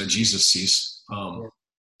person that Jesus sees.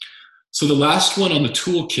 So the last one on the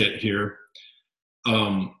toolkit here,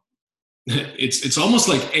 it's almost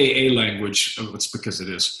like AA language. It's because it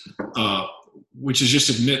is, which is just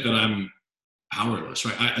admit that I'm powerless,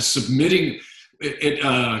 right? Submitting.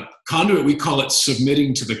 Conduit, we call it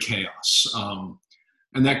submitting to the chaos.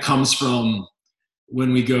 And that comes from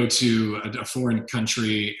when we go to a foreign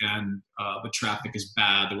country and the traffic is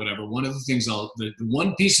bad or whatever. One of the things the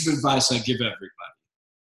one piece of advice I give everybody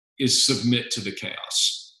is submit to the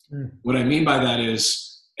chaos. What I mean by that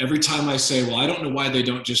is every time I say, well, I don't know why they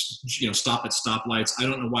don't just, stop at stoplights. I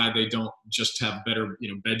don't know why they don't just have better,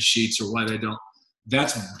 bed sheets, or why they don't.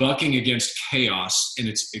 That's bucking against chaos, and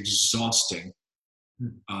it's exhausting.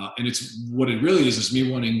 And it's what it really is me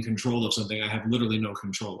wanting control of something I have literally no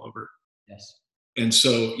control over. Yes. And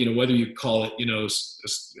so, whether you call it,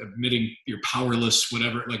 admitting you're powerless,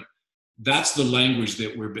 whatever, like that's the language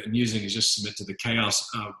that we've been using, is just submit to the chaos.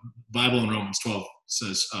 Bible in Romans 12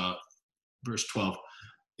 says, verse 12,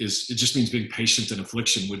 it just means being patient in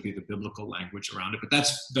affliction would be the biblical language around it. But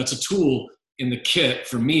that's a tool in the kit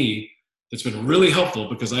for me that's been really helpful,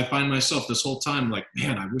 because I find myself this whole time like,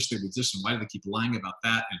 man, I wish they would this, and why do they keep lying about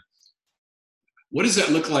that? And what does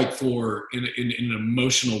that look like for in an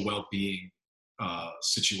emotional well-being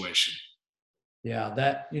situation? Yeah,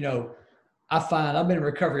 that, I find I've been in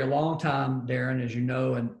recovery a long time, Darren, as you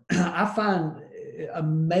know, and I find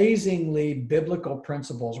amazingly biblical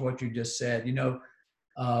principles, what you just said.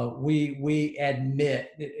 We admit,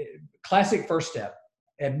 classic first step,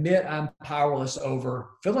 admit I'm powerless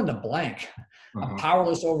over, fill in the blank. I'm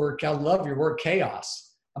powerless over, I love your word, chaos.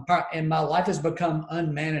 And my life has become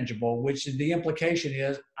unmanageable, which the implication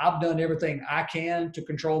is I've done everything I can to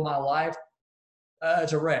control my life.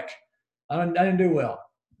 It's a wreck. I didn't do well.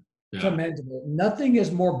 Yeah. Nothing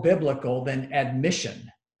is more biblical than admission.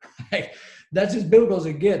 That's as biblical as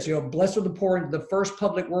it gets. Blessed are the poor, the first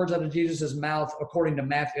public words out of Jesus' mouth, according to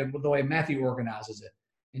Matthew, the way Matthew organizes it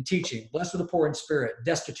in teaching. Blessed are the poor in spirit,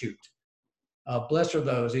 destitute. Blessed are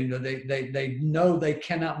those. They know they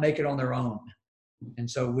cannot make it on their own. And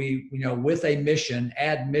so we, with a mission,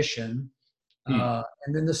 add mission. And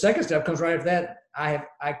then the second step comes right after that.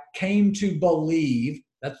 I came to believe,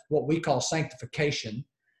 that's what we call sanctification.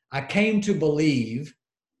 I came to believe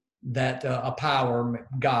that a power,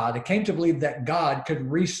 God, I came to believe that God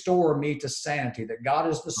could restore me to sanity, that God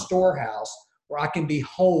is the storehouse where I can be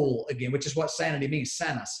whole again, which is what sanity means,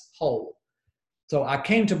 sanus, whole. So I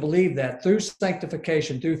came to believe that through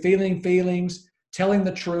sanctification, through feeling feelings, telling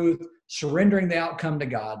the truth, surrendering the outcome to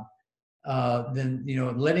God, then,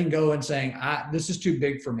 letting go and saying, this is too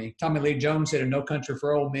big for me. Tommy Lee Jones said in No Country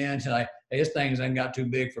for Old Men, hey, this thing's ain't got too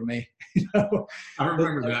big for me. I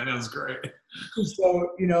remember that. That was great. So,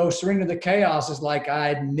 surrender the chaos is like, I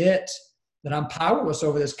admit that I'm powerless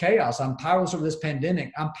over this chaos. I'm powerless over this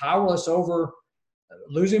pandemic. I'm powerless over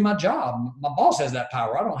losing my job. My boss has that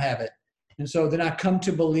power. I don't have it. And so then I come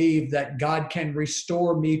to believe that God can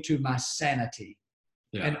restore me to my sanity,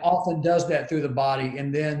 and often does that through the body.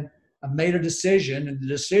 And then I made a decision, and the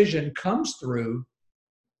decision comes through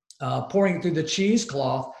pouring through the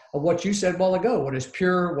cheesecloth of what you said a while ago, what is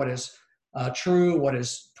pure, what is true, what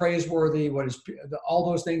is praiseworthy, what is all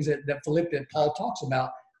those things that Paul talks about.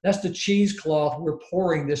 That's the cheesecloth we're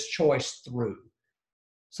pouring this choice through.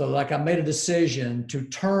 So like I made a decision to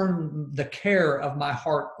turn the care of my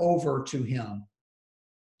heart over to him.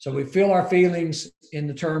 So we feel our feelings in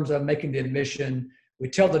the terms of making the admission. We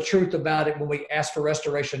tell the truth about it when we ask for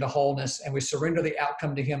restoration to wholeness, and we surrender the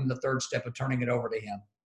outcome to him in the third step of turning it over to him.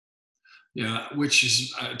 Yeah, which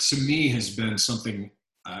is, to me, has been something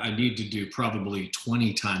I need to do probably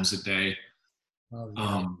 20 times a day.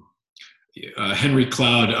 Oh, yeah. Henry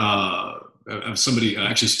Cloud, somebody,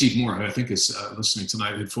 actually Steve Moore, who I think is listening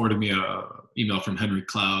tonight, had forwarded me an email from Henry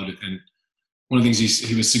Cloud. And one of the things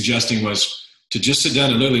he was suggesting was to just sit down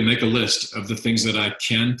and literally make a list of the things that I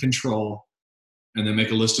can control, and then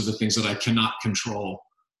make a list of the things that I cannot control.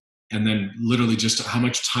 And then literally just how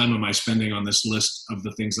much time am I spending on this list of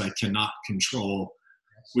the things I cannot control,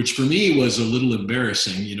 which for me was a little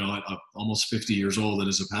embarrassing, at almost 50 years old. And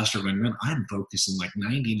as a pastor, I'm focusing like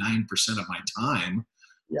 99% of my time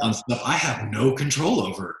on stuff I have no control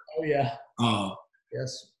over. Oh yeah.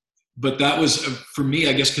 Yes. But that was for me,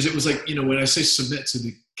 I guess, because it was like, when I say submit to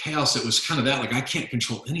the chaos, it was kind of that, like, I can't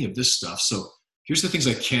control any of this stuff. So here's the things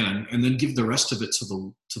I can, and then give the rest of it to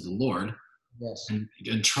the Lord. Yes.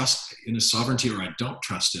 And trust in his sovereignty, or I don't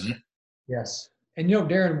trust in it. Yes. And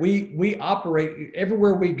Darren, we operate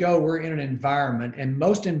everywhere we go. We're in an environment, and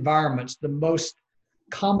most environments, the most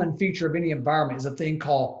common feature of any environment is a thing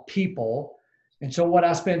called people. And so what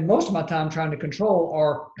I spend most of my time trying to control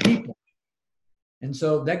are people. And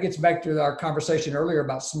so that gets back to our conversation earlier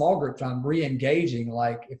about small group time, re-engaging.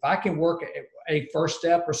 Like if I can work a first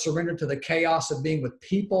step or surrender to the chaos of being with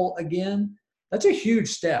people again, that's a huge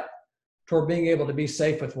step toward being able to be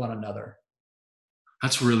safe with one another.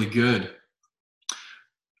 That's really good.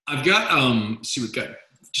 I've got, we've got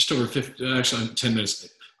just over 10 minutes.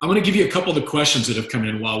 I'm going to give you a couple of the questions that have come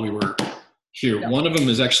in while we were here. Yeah. One of them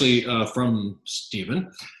is actually from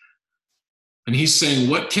Stephen. And he's saying,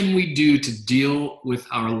 what can we do to deal with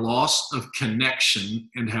our loss of connection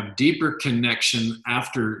and have deeper connection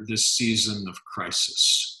after this season of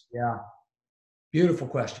crisis? Yeah. Beautiful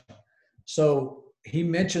question. So he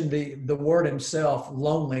mentioned the word himself,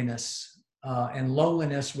 loneliness. And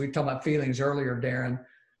loneliness, we talked about feelings earlier, Darren.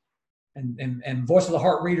 and voice of the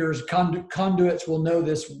heart readers, conduits will know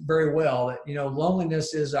this very well, that,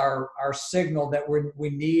 loneliness is our signal that we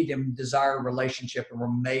need and desire a relationship, and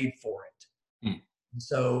we're made for it. Mm.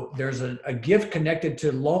 So there's a gift connected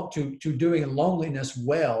to doing loneliness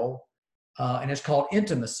well, and it's called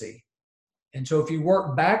intimacy. And so if you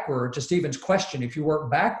work backward, to Stephen's question, if you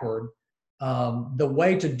work backward, the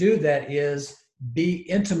way to do that is be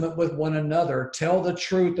intimate with one another. Tell the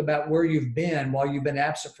truth about where you've been while you've been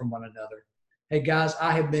absent from one another. Hey guys,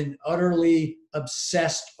 I have been utterly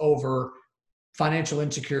obsessed over financial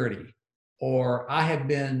insecurity, or I have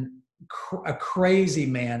been a crazy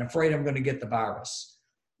man, afraid I'm going to get the virus,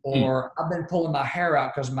 or I've been pulling my hair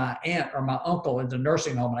out because my aunt or my uncle is in a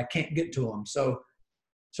nursing home and I can't get to them. So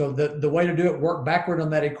the way to do it, work backward on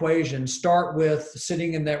that equation. Start with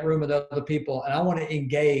sitting in that room with other people, and I want to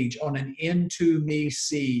engage on an into me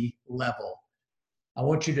see level. I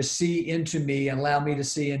want you to see into me and allow me to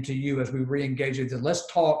see into you as we re-engage with it. Let's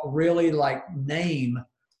talk really, like, name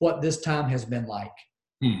what this time has been like.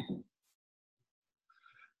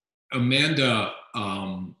 Amanda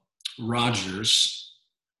Rogers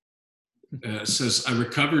says, I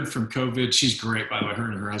recovered from COVID. She's great, by the way. Her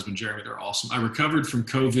and her husband, Jeremy, they're awesome. I recovered from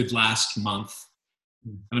COVID last month,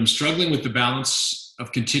 and I'm struggling with the balance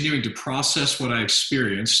of continuing to process what I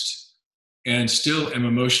experienced and still am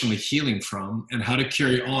emotionally healing from, and how to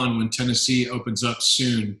carry on when Tennessee opens up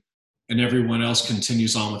soon and everyone else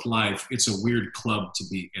continues on with life. It's a weird club to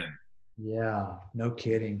be in. Yeah, no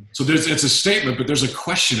kidding. So it's a statement, but there's a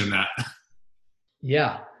question in that.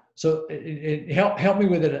 Yeah. So help me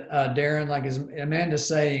with it, Darren. Like, is Amanda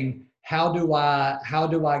saying, how do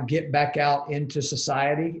I get back out into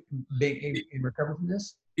society, in recovery from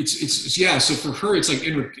this? It's yeah. So for her, it's like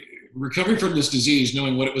recovering from this disease,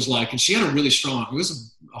 knowing what it was like, and she had a really strong. It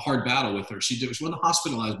was a hard battle with her. She wasn't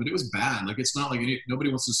hospitalized, but it was bad. Like, it's not like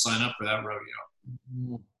nobody wants to sign up for that rodeo.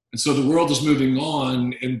 Mm-hmm. And so the world is moving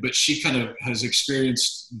on, but she kind of has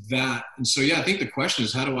experienced that. And so, yeah, I think the question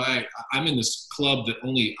is, I'm in this club that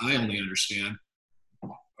I only understand,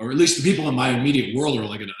 or at least the people in my immediate world are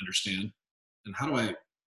only going to understand. And how do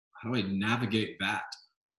I navigate that?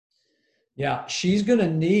 Yeah, she's going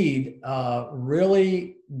to need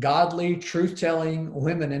really godly, truth-telling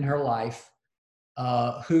women in her life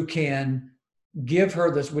who can give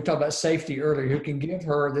her this. We talked about safety earlier. Who can give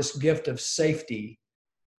her this gift of safety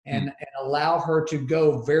and allow her to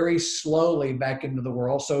go very slowly back into the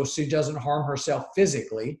world, so she doesn't harm herself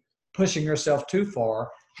physically, pushing herself too far,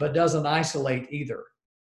 but doesn't isolate either.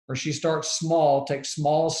 Or she starts small, takes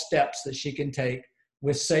small steps that she can take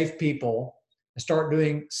with safe people, and start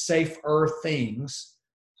doing safer things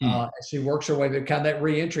as she works her way through kind of that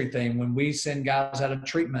reentry thing. When we send guys out of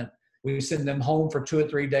treatment, we send them home for 2 or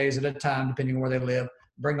 3 days at a time, depending on where they live,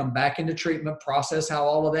 bring them back into treatment, process how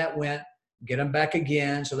all of that went, get them back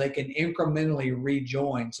again so they can incrementally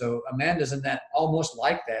rejoin. So Amanda's in that, almost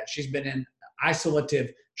like that. She's been in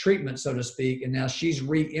isolative treatment, so to speak, and now she's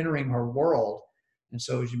re-entering her world. And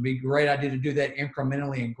so it would be a great idea to do that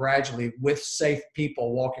incrementally and gradually with safe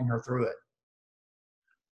people walking her through it.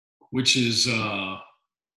 Which is,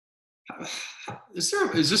 is there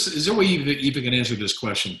a way you even can answer this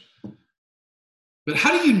question? But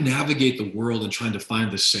how do you navigate the world and trying to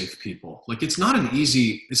find the safe people? Like, it's not like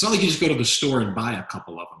you just go to the store and buy a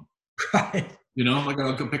couple of them. Right. Like,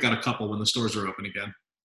 I'll go pick out a couple when the stores are open again.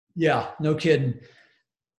 Yeah, no kidding.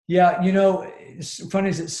 Yeah, as funny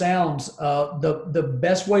as it sounds, the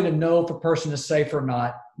best way to know if a person is safe or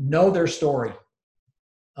not, know their story.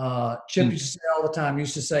 Chip used to say all the time,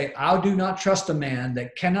 used to say, I do not trust a man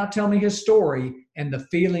that cannot tell me his story and the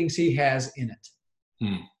feelings he has in it.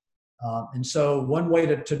 And so one way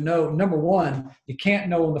to know, number one, you can't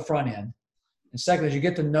know on the front end. And second, as you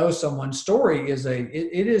get to know someone's story,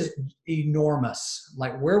 it is enormous.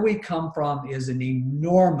 Like, where we come from is an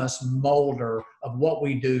enormous molder of what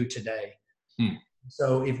we do today.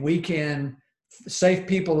 So if we can, safe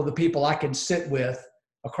people are the people I can sit with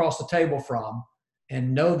across the table from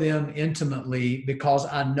and know them intimately because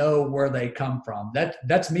I know where they come from.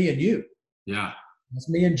 That's me and you. Yeah. It's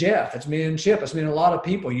me and Jeff. It's me and Chip. It's me and a lot of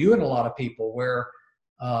people, you and a lot of people, where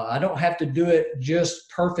I don't have to do it just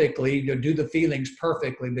perfectly, to do the feelings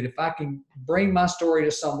perfectly. But if I can bring my story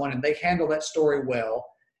to someone and they handle that story well,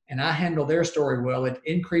 and I handle their story well, it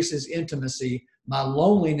increases intimacy. My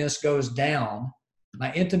loneliness goes down.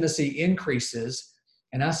 My intimacy increases.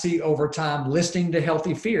 And I see over time, listening to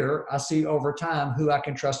healthy fear, I see over time who I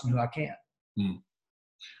can trust and who I can't.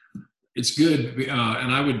 It's good. And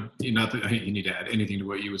I would, not that I think you need to add anything to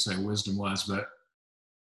what you would say wisdom-wise,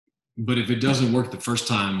 but if it doesn't work the first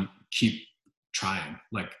time, keep trying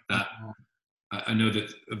like that. I know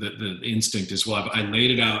that the instinct as well. I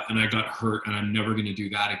laid it out and I got hurt, and I'm never going to do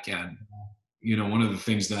that again. One of the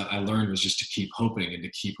things that I learned was just to keep hoping and to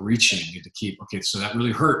keep reaching and to keep, okay, so that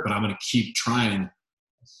really hurt, but I'm going to keep trying.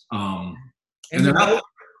 And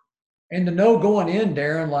to know going in,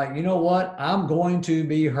 Darren, like, you know what? I'm going to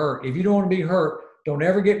be hurt. If you don't want to be hurt, don't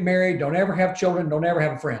ever get married. Don't ever have children. Don't ever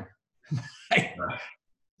have a friend.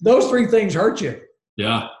 Those three things hurt you.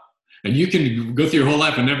 Yeah. And you can go through your whole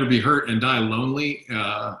life and never be hurt and die lonely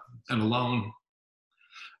and alone.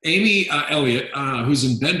 Amy Elliott, who's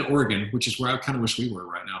in Bend, Oregon, which is where I kind of wish we were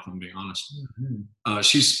right now, if I'm being honest. Mm-hmm.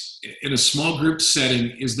 She's in a small group setting.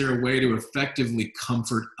 Is there a way to effectively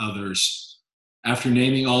comfort others? After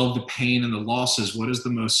naming all of the pain and the losses, what is the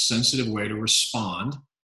most sensitive way to respond?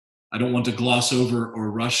 I don't want to gloss over or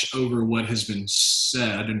rush over what has been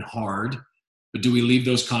said and hard, but do we leave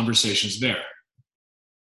those conversations there?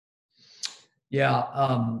 Yeah.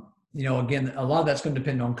 Again, a lot of that's going to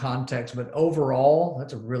depend on context, but overall,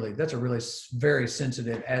 that's a really very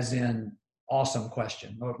sensitive, as in awesome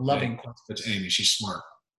question, or loving question. That's Amy. She's smart.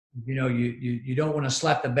 You don't want to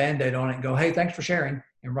slap the Band-Aid on it and go, hey, thanks for sharing,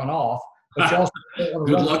 and run off. But you also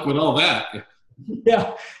good luck with all that.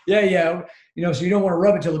 Yeah. So you don't want to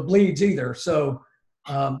rub it till it bleeds either. So,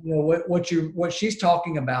 what she's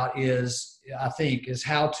talking about is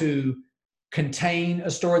how to contain a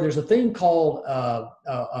story. There's a thing called a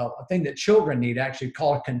thing that children need, actually,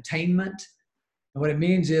 called containment. And what it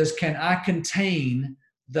means is, can I contain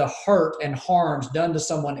the hurt and harms done to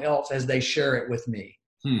someone else as they share it with me?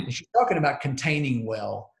 And she's talking about containing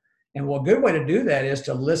well. And a good way to do that is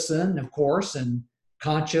to listen, of course, and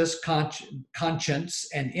conscience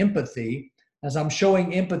and empathy. As I'm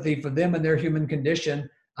showing empathy for them and their human condition,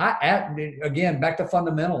 again, back to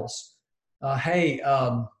fundamentals. Is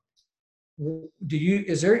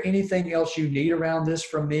there anything else you need around this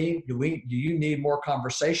from me? Do you need more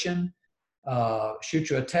conversation? Shoot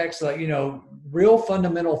you a text, real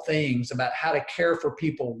fundamental things about how to care for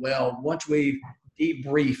people well once we've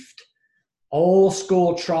debriefed. Old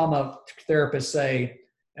school trauma therapists say,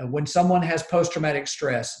 when someone has post-traumatic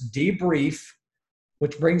stress, debrief,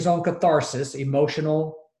 which brings on catharsis,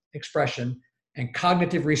 emotional expression, and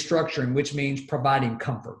cognitive restructuring, which means providing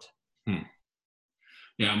comfort.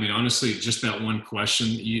 Yeah, I mean, honestly, just that one question,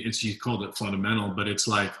 you called it fundamental, but it's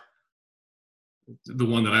like the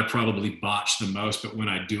one that I probably botched the most. But when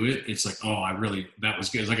I do it, it's like, that was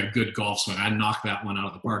good. It's like a good golf swing. I knocked that one out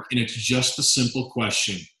of the park. And it's just a simple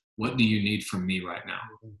question. What do you need from me right now?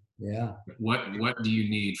 Yeah. What do you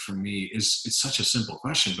need from me? It's such a simple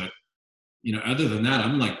question, but other than that,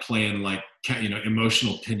 I'm like playing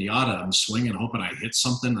emotional pinata. I'm swinging, hoping I hit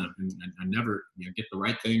something, and I never get the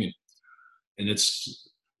right thing. And it's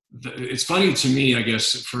funny to me, I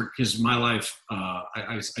guess, because my life,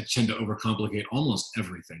 I tend to overcomplicate almost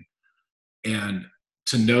everything, and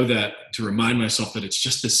to know that, to remind myself that it's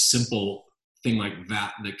just this simple thing like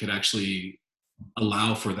that could actually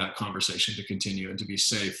allow for that conversation to continue and to be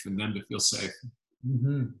safe and them to feel safe.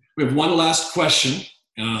 Mm-hmm. We have one last question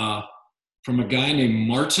from a guy named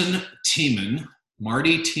Marty Tiemann.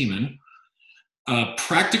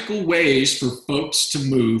 Practical ways for folks to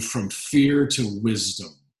move from fear to wisdom.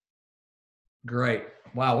 Great.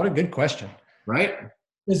 Wow. What a good question. Right?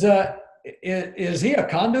 Is he a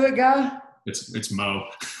conduit guy? It's Mo.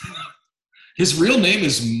 His real name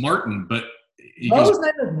is Martin, but Mo's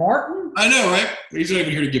name is Martin? I know, right? He's not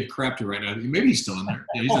even here to give crap to right now. Maybe he's still in there.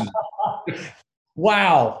 Yeah, he's in there.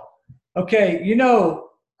 Wow. Okay.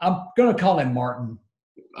 I'm going to call him Martin.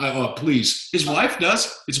 Please. His wife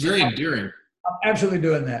does. It's very endearing. I'm absolutely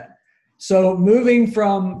doing that. So moving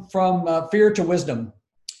from fear to wisdom.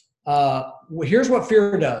 Here's what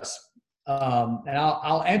fear does. And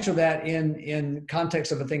I'll answer that in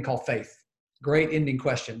context of a thing called faith. Great ending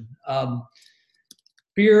question.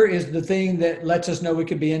 Fear is the thing that lets us know we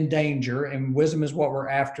could be in danger, and wisdom is what we're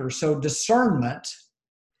after. So discernment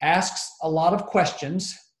asks a lot of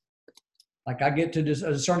questions. Like, I get to a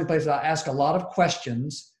discerning place, I ask a lot of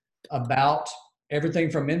questions about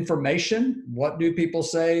everything from information. What do people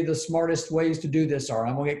say the smartest ways to do this are?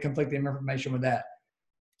 I'm going to get conflicting information with that.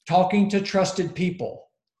 Talking to trusted people.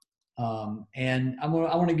 And I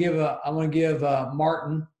want to give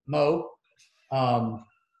Martin, Mo,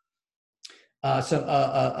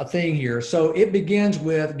 a thing here. So it begins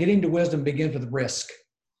with, getting to wisdom begins with risk.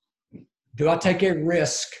 Do I take a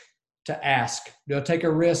risk to ask? Do I take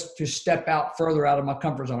a risk to step out further out of my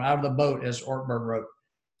comfort zone, out of the boat, as Ortberg wrote?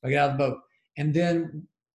 I get out of the boat. And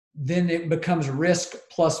then it becomes risk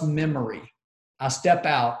plus memory. I step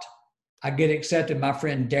out. I get accepted. My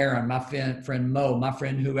friend Darren, my friend Mo, my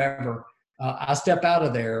friend whoever. I step out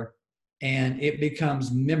of there, and it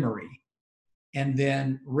becomes memory. And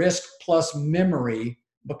then risk plus memory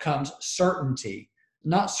becomes certainty.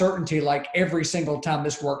 Not certainty like every single time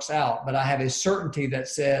this works out, but I have a certainty that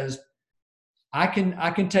says I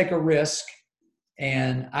can take a risk,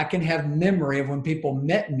 and I can have memory of when people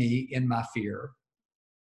met me in my fear.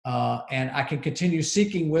 And I can continue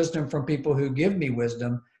seeking wisdom from people who give me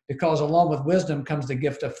wisdom, because along with wisdom comes the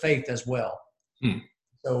gift of faith as well.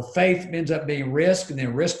 So faith ends up being risk, and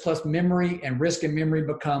then risk plus memory, and risk and memory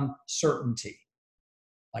become certainty.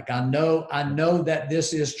 Like I know that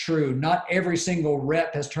this is true. Not every single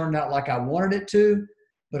rep has turned out like I wanted it to,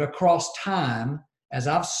 but across time, as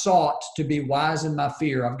I've sought to be wise in my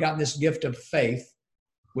fear, I've gotten this gift of faith,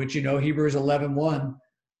 which, Hebrews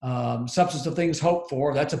 11:1, substance of things hoped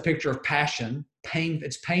for. That's a picture of passion.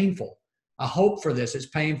 It's painful. I hope for this. It's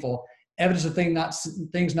painful. Evidence of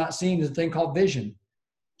things not seen is a thing called vision.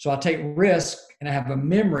 So I take risk, and I have a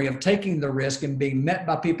memory of taking the risk and being met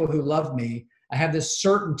by people who love me. I have this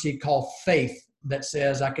certainty called faith that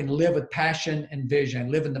says I can live with passion and vision,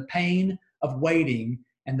 live in the pain of waiting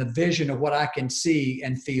and the vision of what I can see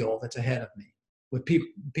and feel that's ahead of me with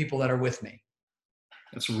people that are with me.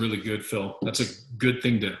 That's really good, Phil. That's a good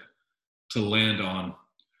thing to land on.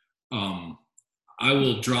 I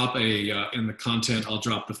will drop in the content, I'll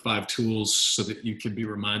drop the 5 tools so that you can be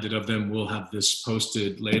reminded of them. We'll have this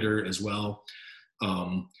posted later as well.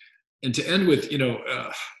 And to end with,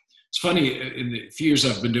 it's funny, in the few years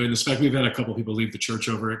I've been doing this, in fact, we've had a couple of people leave the church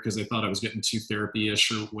over it because they thought I was getting too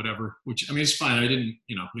therapy-ish or whatever, which, it's fine. I didn't,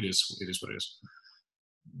 it is what it is.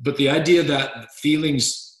 But the idea that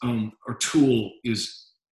feelings or tool is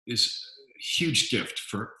a huge gift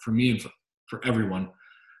for me and for everyone.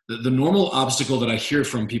 The normal obstacle that I hear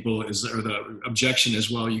from people or the objection is,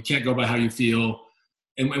 well, you can't go by how you feel.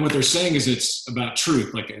 And what they're saying is it's about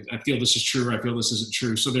truth. Like, I feel this is true, or I feel this isn't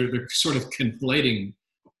true. So they're sort of conflating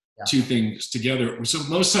two things together. So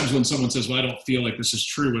most times when someone says, well, I don't feel like this is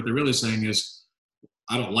true, what they're really saying is,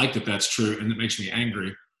 I don't like that that's true, and it makes me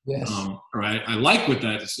angry. Yes. Or I like what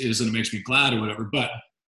that is, and it makes me glad or whatever. But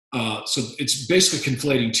so it's basically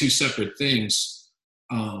conflating two separate things,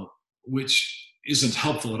 which isn't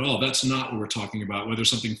helpful at all. That's not what we're talking about, whether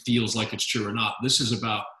something feels like it's true or not. This is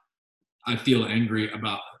about, I feel angry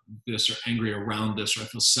about this, or angry around this, or I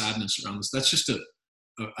feel sadness around this. That's just a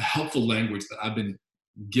helpful language that I've been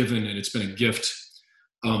given, and it's been a gift.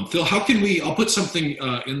 Phil, how can I'll put something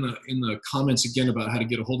in the comments again about how to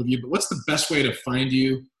get a hold of you, but what's the best way to find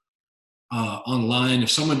you online? If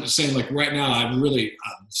someone is saying, like, right now, I really,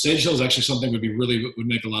 Sage Hill is actually something would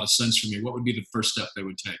make a lot of sense for me. What would be the first step they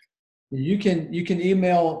would take? You can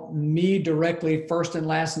email me directly, first and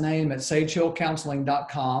last name, at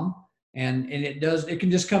sagehillcounseling.com. And it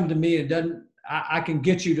can just come to me. I can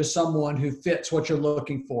get you to someone who fits what you're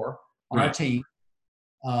looking for on our team.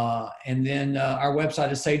 And then our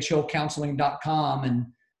website is sagehillcounseling.com. And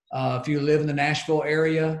if you live in the Nashville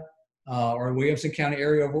area or Williamson County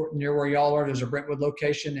area near where y'all are, there's a Brentwood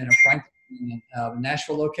location and a Franklin,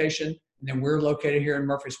 Nashville location. And then we're located here in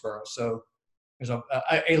Murfreesboro. So there's a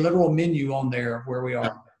literal menu on there of where we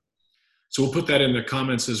are. So we'll put that in the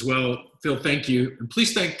comments as well. Phil, thank you. And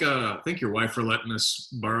please thank your wife for letting us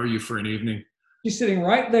borrow you for an evening. She's sitting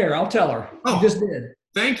right there. I'll tell her. Oh, you just did.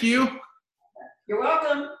 Thank you. You're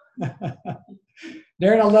welcome.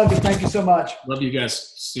 Darren, I love you. Thank you so much. Love you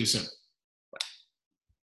guys. See you soon.